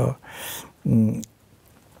experience. So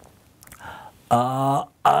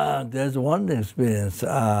there's one experience.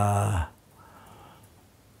 I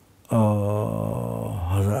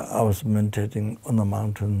was meditating on the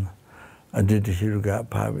mountain. I did the Hiruga,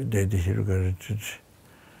 did the Hiruga retreat.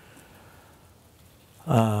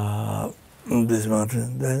 This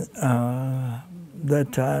mountain. Then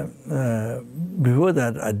that time, before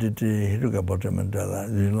that, I did the Hiruga Bodhimandala,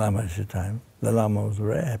 the Lama time. The Lama was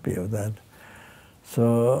very happy with that.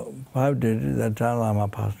 So 5 days, that time Lama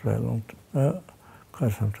passed away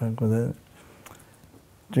quite some time. Then,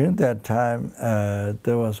 during that time,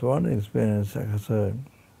 there was one experience, like I said,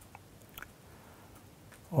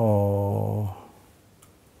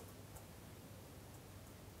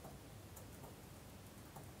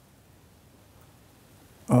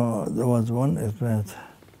 there was one experience,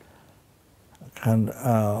 and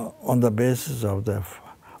on the basis of the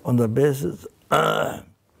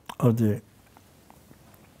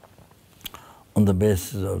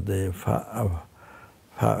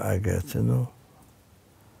I guess, you know.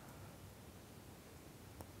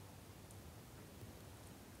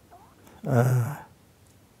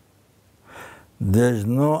 There's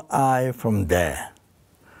no I from there.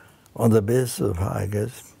 On the basis of I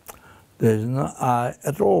guess, there's no I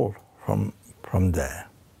at all from there.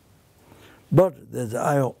 But there's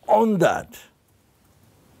I on that.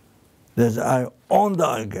 There's I on the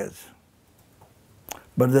I guess.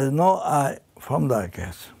 But there's no I from the I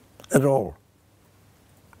guess at all.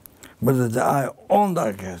 But there's I on the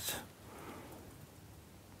I guess.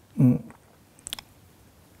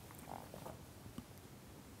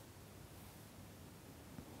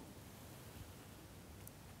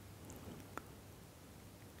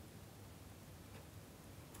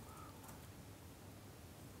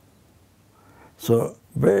 So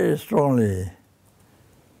very strongly,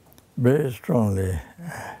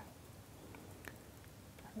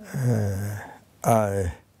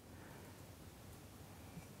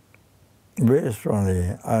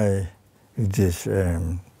 I exist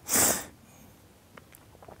on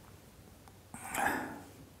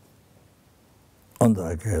the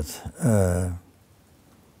I guess.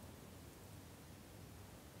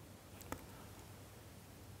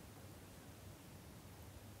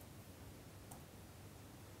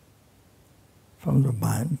 From the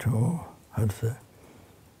mind to, how to say,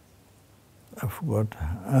 I forgot.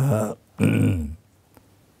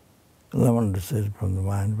 Lama said from the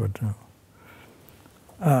mind, but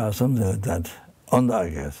something like that, on the I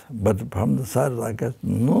guess. But from the side of the I guess,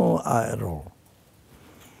 no I at all.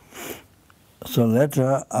 So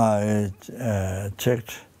later I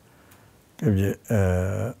checked His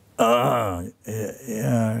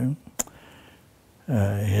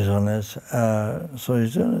Holiness. So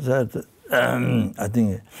His Holiness said, I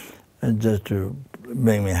think just to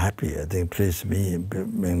make me happy, I think please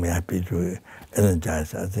make me happy to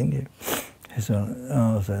energize. I think His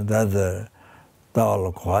Holiness said that's the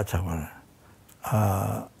Tao Kwa Chama,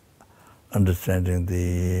 understanding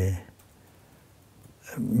the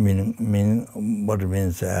meaning what it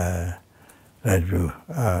means right view.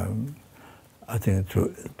 I think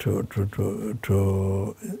to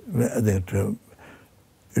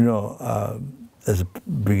you know as a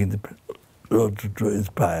beginning to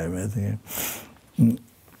inspire me. I think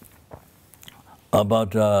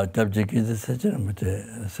about Jabjiki said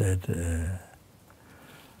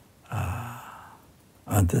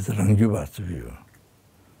and that's Rangjuba's view.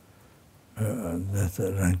 That's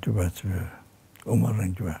Rangjuba's view. Umar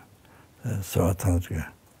Rangjuba, Sawatantrika's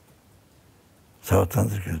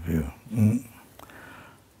view.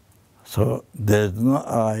 So there's no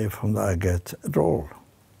I from the I get at all.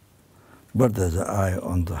 But there's an I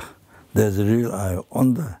on the, there's a real I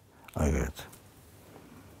on the I get.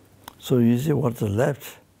 So you see what's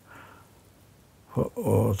left.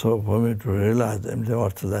 So for me to realize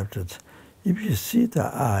what's left is, if you see the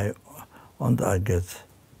I on the I get,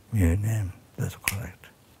 your name, that's correct.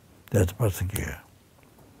 That's person here.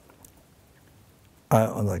 I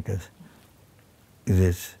on the I get, is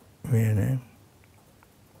this your name?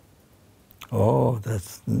 Oh,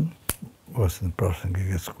 that's was in person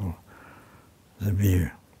here school. The view.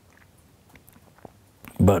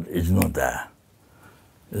 But it's not there.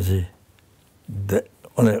 You see, that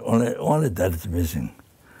only that is missing.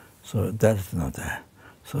 So that's not there.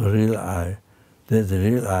 So real I, there's a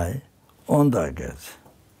real I on the I guess.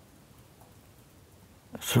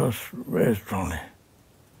 So very strongly.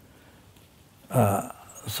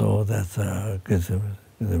 So that's the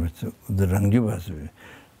Rangjuba's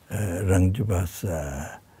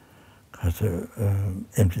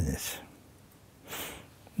emptiness.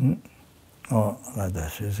 Oh, like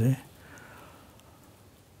that, you see.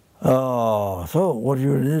 So what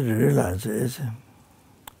you need to realize is,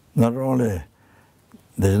 not only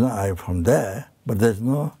there's no I from there, but there's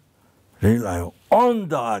no real I on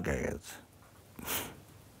the aggregates.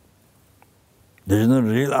 There's no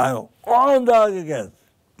real I on the aggregates.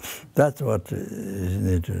 That's what you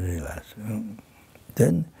need to realize.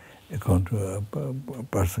 Then you come to a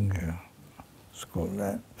person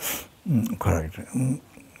school. Correct.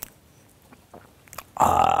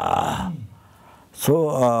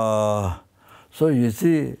 So you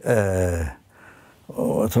see,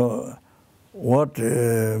 so what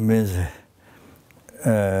means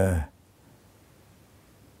to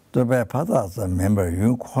be part of the member,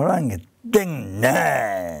 you calling ding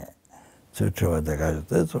ne. So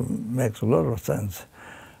that makes a lot of sense.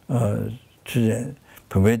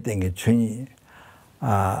 Permitting a chuni,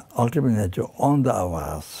 ultimate nature on the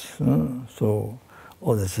avas. So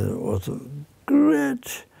all this was a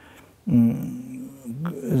great,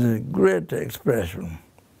 is a great expression,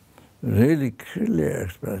 really clear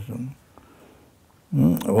expression.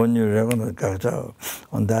 When you recognize character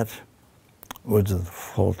on that, which is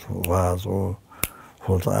false vase or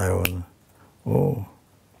false eye, or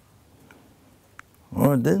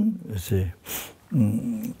then you see,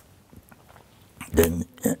 then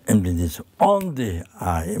emptiness on the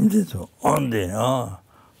eye, emptiness on the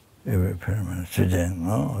every pyramid,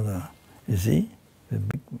 sujeng, you see, the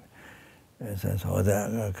big sense of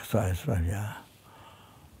that size, yeah.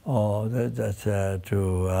 Oh, that's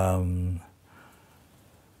to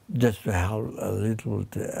just to help a little,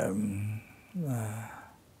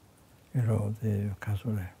 you know, the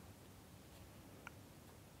kasure.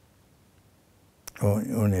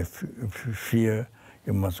 Only if you fear,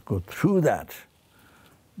 you must go through that.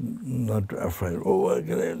 Not afraid.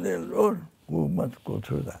 We must go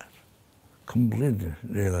through that. Completely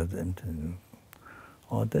realize emptiness.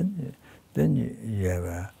 Oh, then you have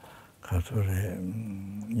a kasure.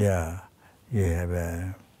 Yeah, you have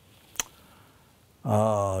a.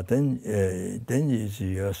 Then you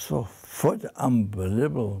see you're so such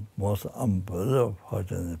unbelievable, most unbelievable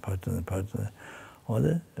person.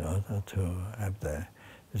 Order to have the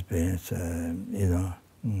experience, you know,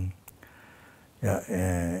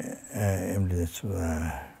 emptiness.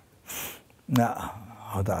 Now,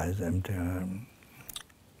 how the eyes empty.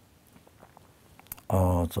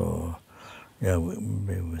 So, yeah,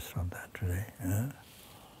 we stop that today.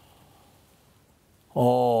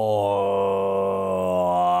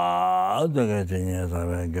 어떻게 지내서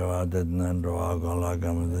교화됐는 로아고라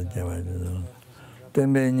가면서 제발요.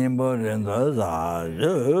 때문에 뭐랜다 사요.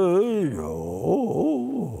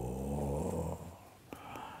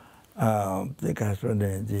 내가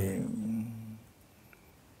소리지.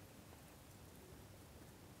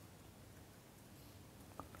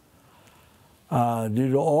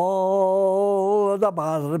 all the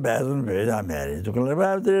past best way I married to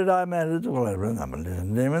I married to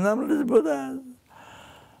namely Buddha.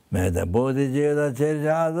 May the bodhisattva change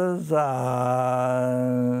others,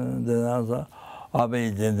 then also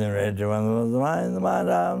obey generated one was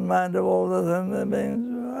mind of all the sentient beings,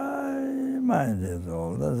 mind is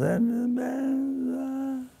all the sentient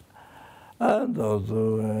beings, and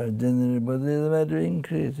also generate Buddhism to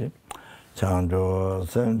increase it. Chanjo,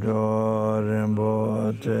 Senjo,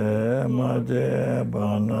 Rinpoche, Mate,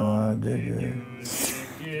 Bana, Jiki,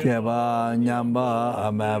 Keba, Nyamba,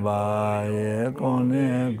 Ameba, Ye,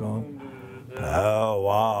 Kone, Kon,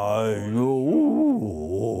 Pawa, Yu.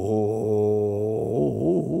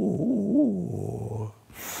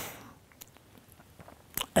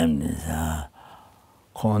 And this,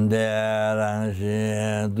 Konde, Ranshi,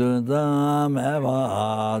 Duda, Meba,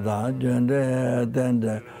 Da, Jende,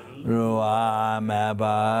 Dende, Rua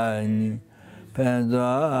mabani,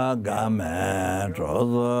 Penza game,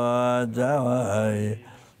 Trozo Jawai,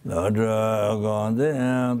 Lodra Gonde,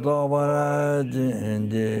 Tobara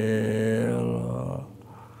Jindil.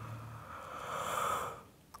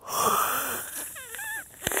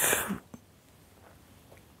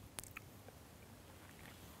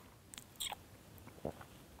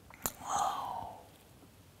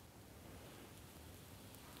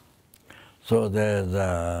 So there's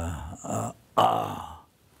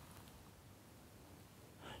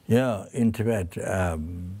in Tibet,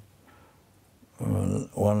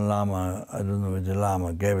 one Lama, I don't know which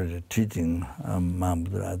Lama, gave it a teaching,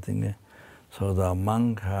 I think. So the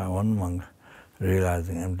monk, one monk,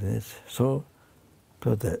 realizing emptiness. So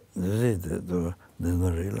that there's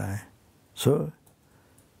no realize. So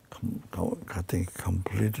I think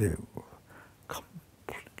completely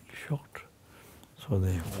shocked. So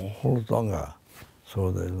they hold Donga.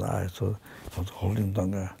 So they lie. So I was holding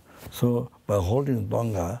Donga. So by holding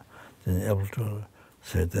Donga, then able to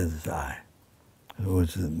say that is I,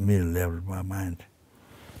 which is mere level of my mind.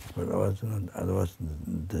 But otherwise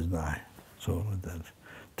there's no I. So that.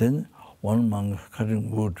 Then one monk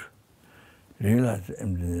cutting wood realized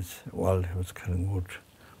emptiness while he was cutting wood.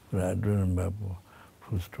 But I don't remember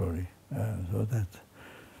full story. So that.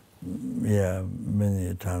 Yeah,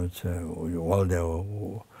 many times while they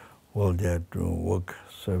are doing work,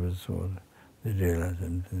 service, or they realize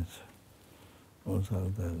emptiness.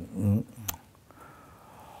 Also that.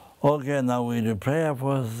 Okay, now we do prayer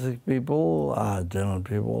for sick people, general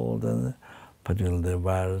people, then particularly the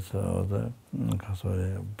virus or the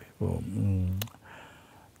people.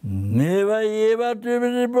 Never ever to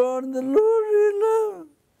be born the Lord love.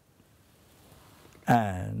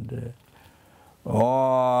 And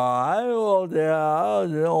all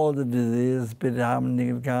the disease, spirit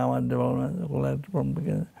harmony, karma, development, collected from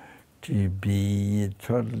beginning, to be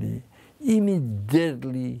totally,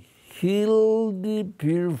 immediately healed,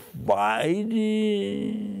 purified,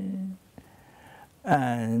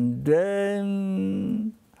 and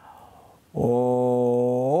then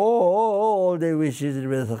all the wishes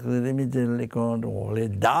immediately come to holy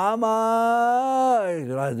Dharma,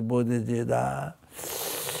 Christ bodhisattva.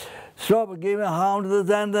 Stop giving harm to the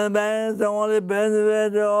sentiments, the only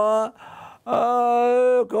benefit or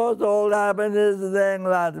cause all happiness is the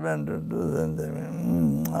enlightenment to the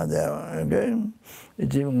sentiment. Okay?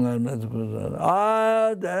 Achieving enlightenment is good.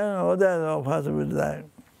 Then, there's no possibility that.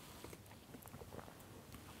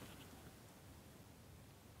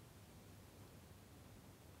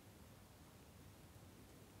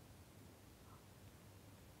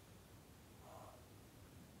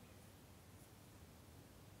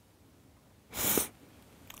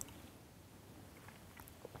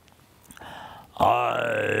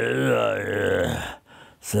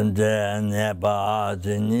 Sentient Nepal,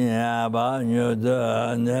 Nepal, New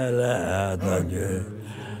Nepal,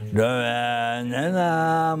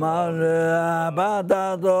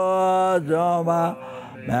 Zopa,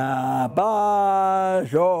 Nepal,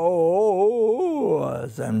 show,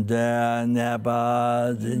 Sentient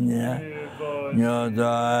Nepal, New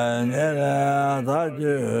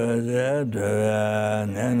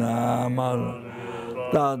Nepal,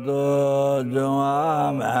 Tato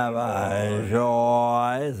Juma Mava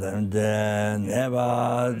Joy Senten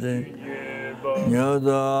Nevadi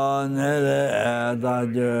Nyudo Nere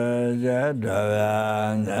Tajo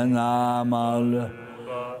Javan Namal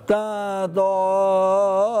Tato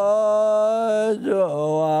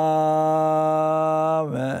Juma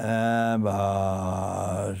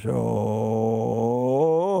Mava Joy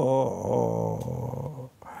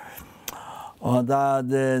Oda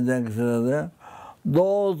de Dexter.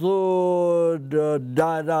 Those who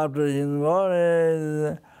died after his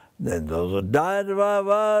marriage, then those who died by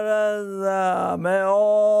virus, may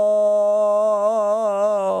all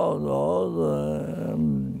those,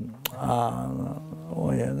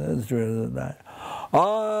 oh yeah, that's true, that.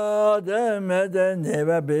 They may they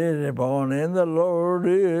never be reborn in the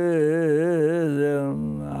Lordism,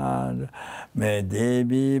 and may they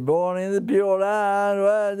be born in the pure land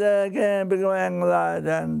where they can become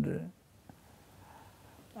enlightened.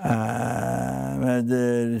 May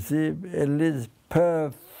they receive at least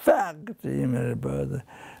perfect human birth.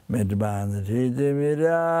 May divine teacher,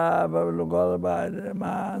 Mira, Bablu by the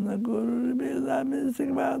man, the Guru, be that mystic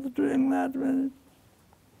about the true enlightenment.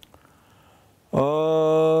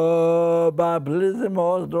 Oh, by pleasing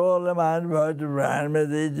most all the mind, but to run with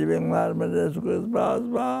the achieving enlightenment as good as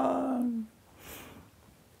possible.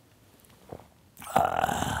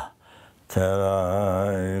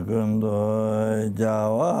 Tera Gundo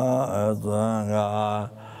Jawa Sanga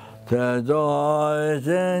Tejo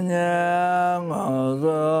Shinyang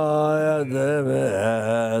Ozoya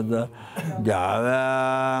Tibet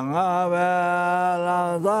Javang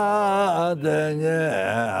Avelang Sa Tenye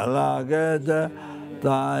Lakete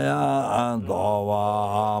Taya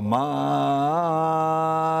Antowa Maya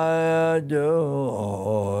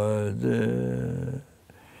Jodi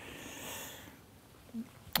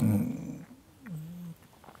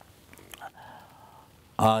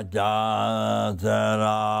Aja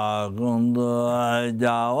Tera Gundu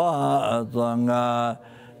Jawa Sanga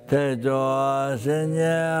Tejo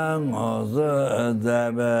Shinyang Osu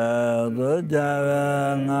Tebe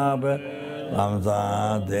Javang Abe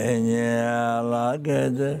Lamsa Tenye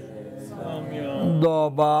Lakete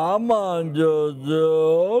Zopa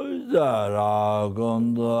Manjuju Tera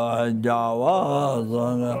Gundu Jawa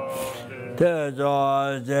Sanga Tejo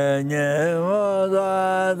Shinyang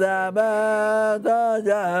Osu Tebe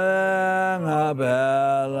Javang Abe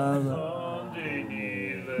Lamsa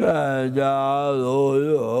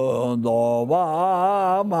Zopa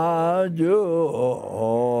Manjuju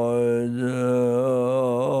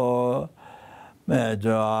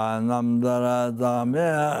Meja Namdara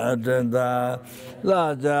Zameta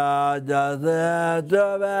Laja Jase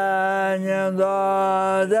Jabanyando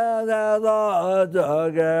Jagado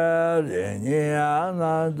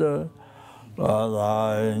Jagarianado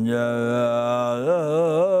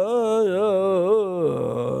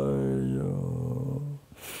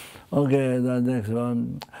Okay, the next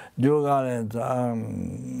one, Jugalet,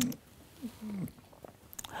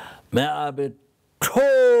 may I be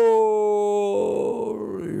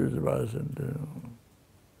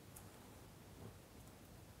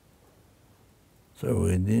so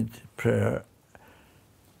we need prayer,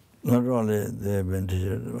 not only the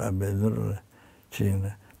meditation, but not only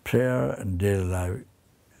prayer and daily life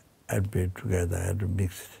had to be together, I had to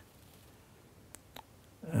mix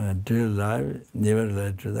it. Daily life never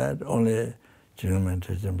related to that, only general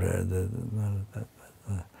meditation prayer.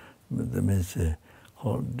 That means you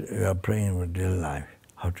are praying for daily life,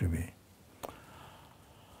 how to be.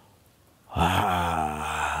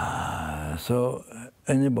 So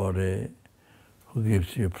anybody who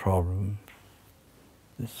gives you a problem,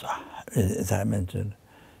 as I mentioned,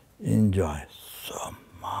 enjoy so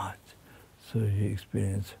much. So you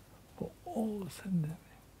experience for all sentient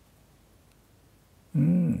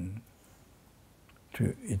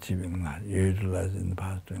to achieving that, utilizing the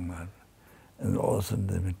past doing that, and all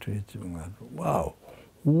sentient to achieving that. Wow,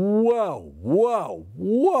 wow, wow,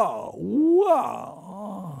 wow,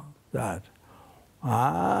 wow. That.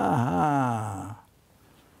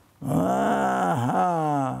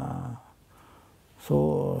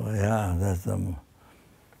 So yeah, that's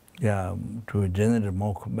to generate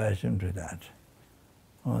more compassion to that.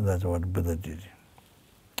 That's what Buddha did.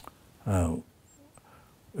 Who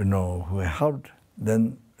helped,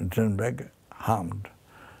 then returned back harmed.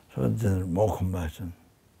 So generate more compassion.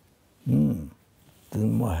 Then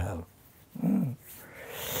more help.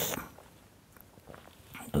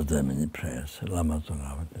 So there are many prayers. Lama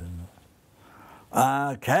Zopa.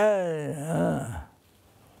 Okay.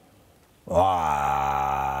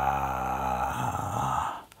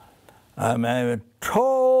 I'm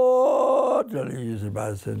totally used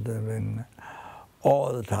by sentiment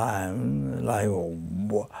all the time, like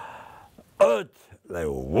earth, like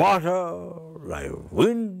water, like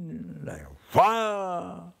wind, like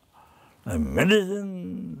fire, like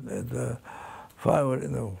medicine, like the fire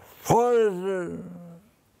in the forest.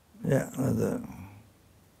 Yeah, like that.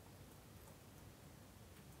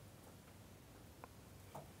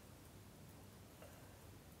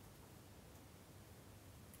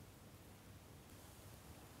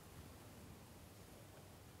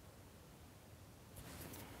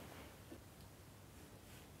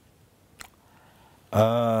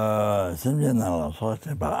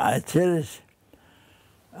 But I cherish,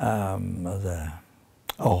 I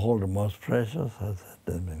hold the most precious as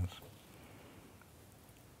the things,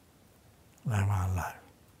 like my life.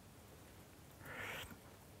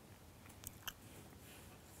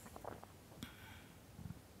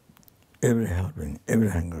 Every helping, every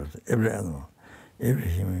hunger, every animal, every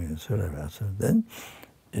human being, so then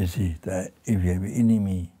you see that if you have an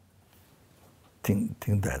enemy, think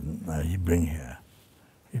that you bring here.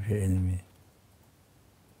 If your enemy,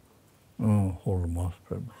 hold the most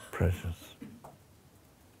precious.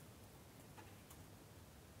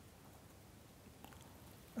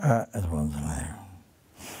 As one's life.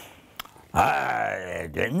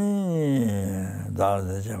 Then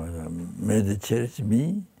may they cherish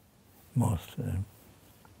me most.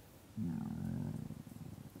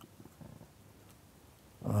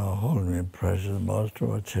 Hold me precious most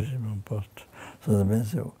or cherish me most. So that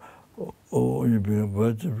means, you become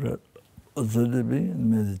virtuous. Also, they be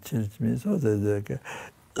may they cherish me so that they can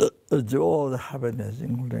all the happiness,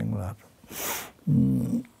 including that.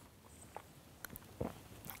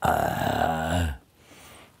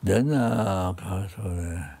 Then,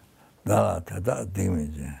 that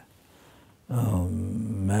image.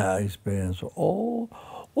 May I experience that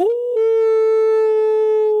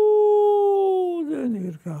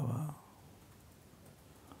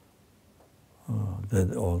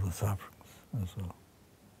all the sufferings and so.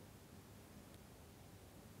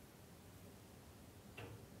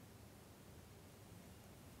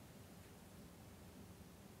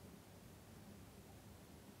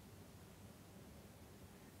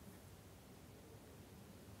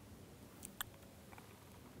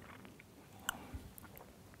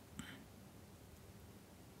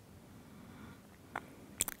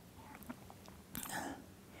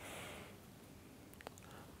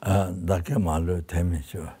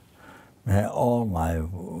 May all my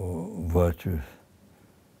virtues,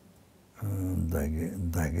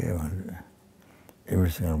 every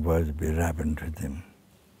single word be wrapped into them.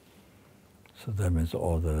 So that means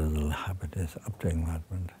all the little happiness up to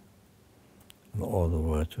enlightenment, and all the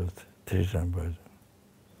virtues, 3 times virtues,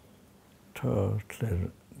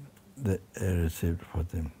 totally they received for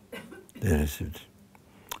them. They received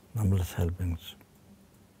numberless helpings,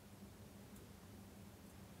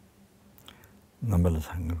 numberless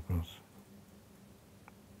hunger crows,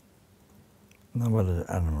 numberless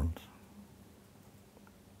animals,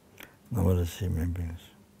 numberless human beings,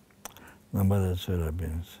 numberless solar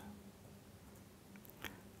beings,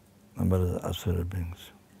 numberless asura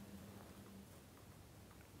beings.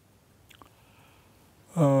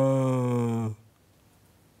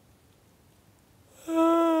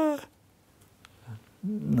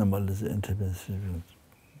 tremendous intimacy with.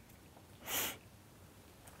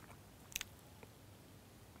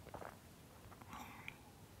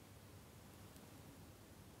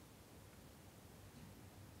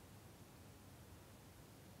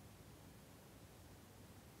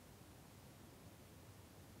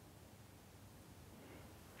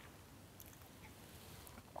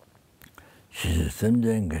 She's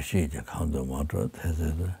sending a sheet of counter motor,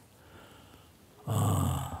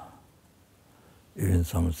 even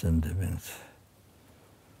some sentiments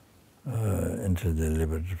into the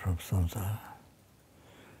liberty from samsara.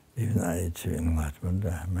 Even I achieve enlightenment,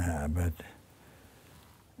 I bet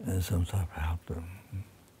samsara help them.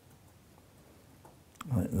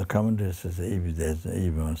 The commentary says even there's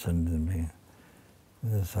even sending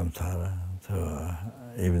samsara, so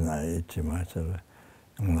even I achieve myself.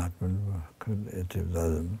 Enlightenment could achieve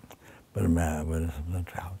doesn't, but may not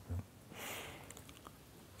help them.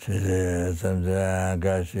 She says,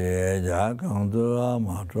 Gashi, Jakandu,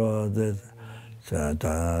 Matro, this,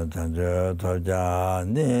 Santa, Toja,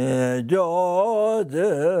 Ni, George.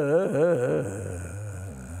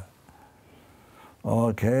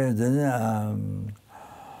 Okay, then,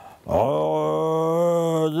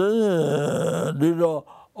 all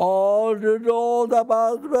the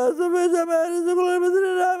past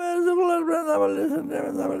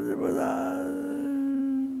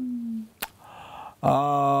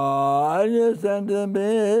understand me,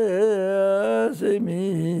 see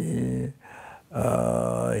me,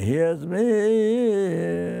 hears me,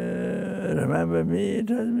 remember me,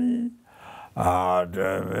 touch me.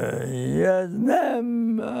 Yes,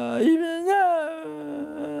 them, even them.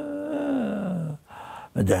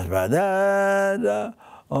 Just by that.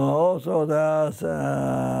 Also,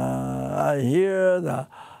 I hear the,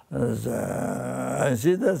 I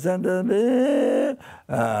see the sentence,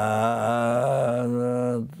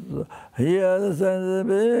 hear the sentence,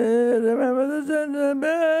 remember the sentence.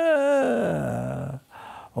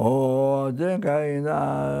 Oh, think I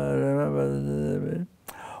remember the sentence.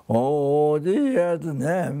 Oh, dear to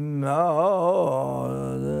them.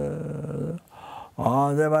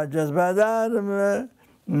 Oh, they were just by that.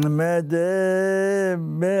 May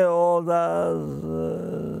all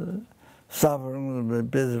the suffering be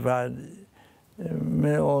pacified.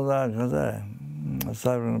 May all the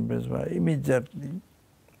suffering be pacified immediately.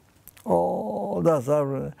 All the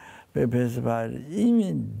suffering be pacified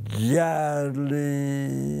immediately.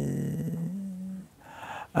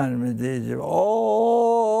 And meditation,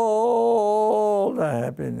 all the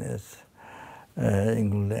happiness,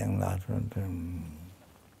 including enlightenment.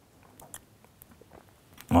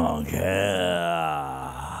 Okay.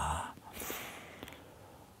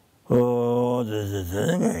 Oh, this is the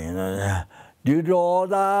thing, you know. Did all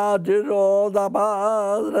the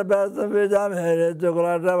past, the best of which I'm headed to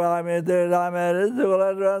Glada, I'm headed to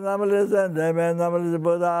Glada, Namalis and Demen, Namalis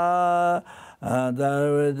Buddha, and that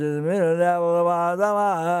which is middle level of the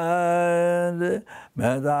mind,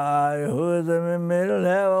 Meta, who is the middle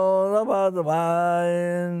level of the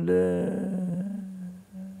mind.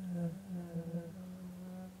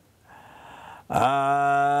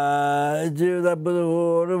 I achieve the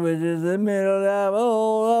Buddhahood, which is the middle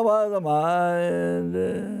level of the mind.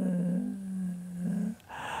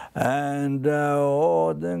 And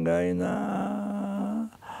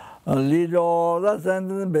lead all the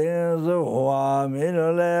sentient beings who are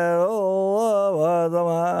middle level of the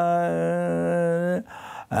mind.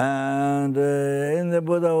 And in the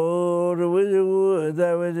Buddhahood, which is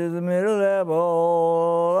the middle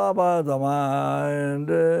level of the mind.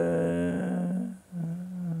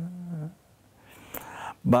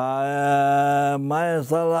 By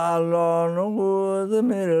myself alone, who is the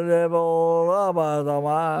middle level of the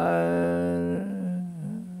mind.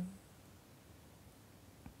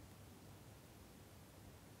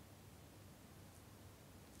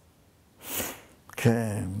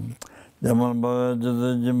 Okay. Jaman Bhagavad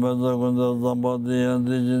Jimbada Kunda Sampati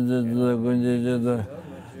Yanti Kunjita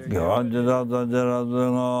Gavajita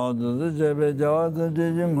Tajarasuna Tuzi Chepe Javata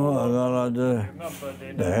Chijimu Agaraja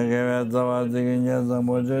Dekeve Savati Kinya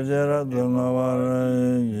Sampocha Cheratuna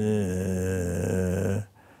Varaji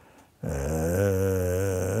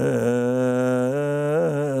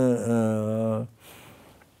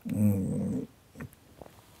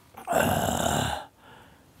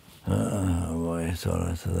So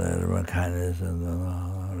everyone kindness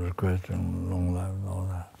and request and long life and all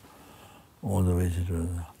that. All the ways to do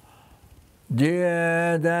that.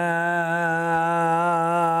 Dear da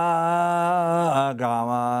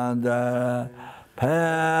Gamanda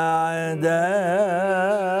Panda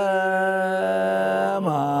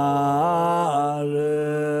Maruba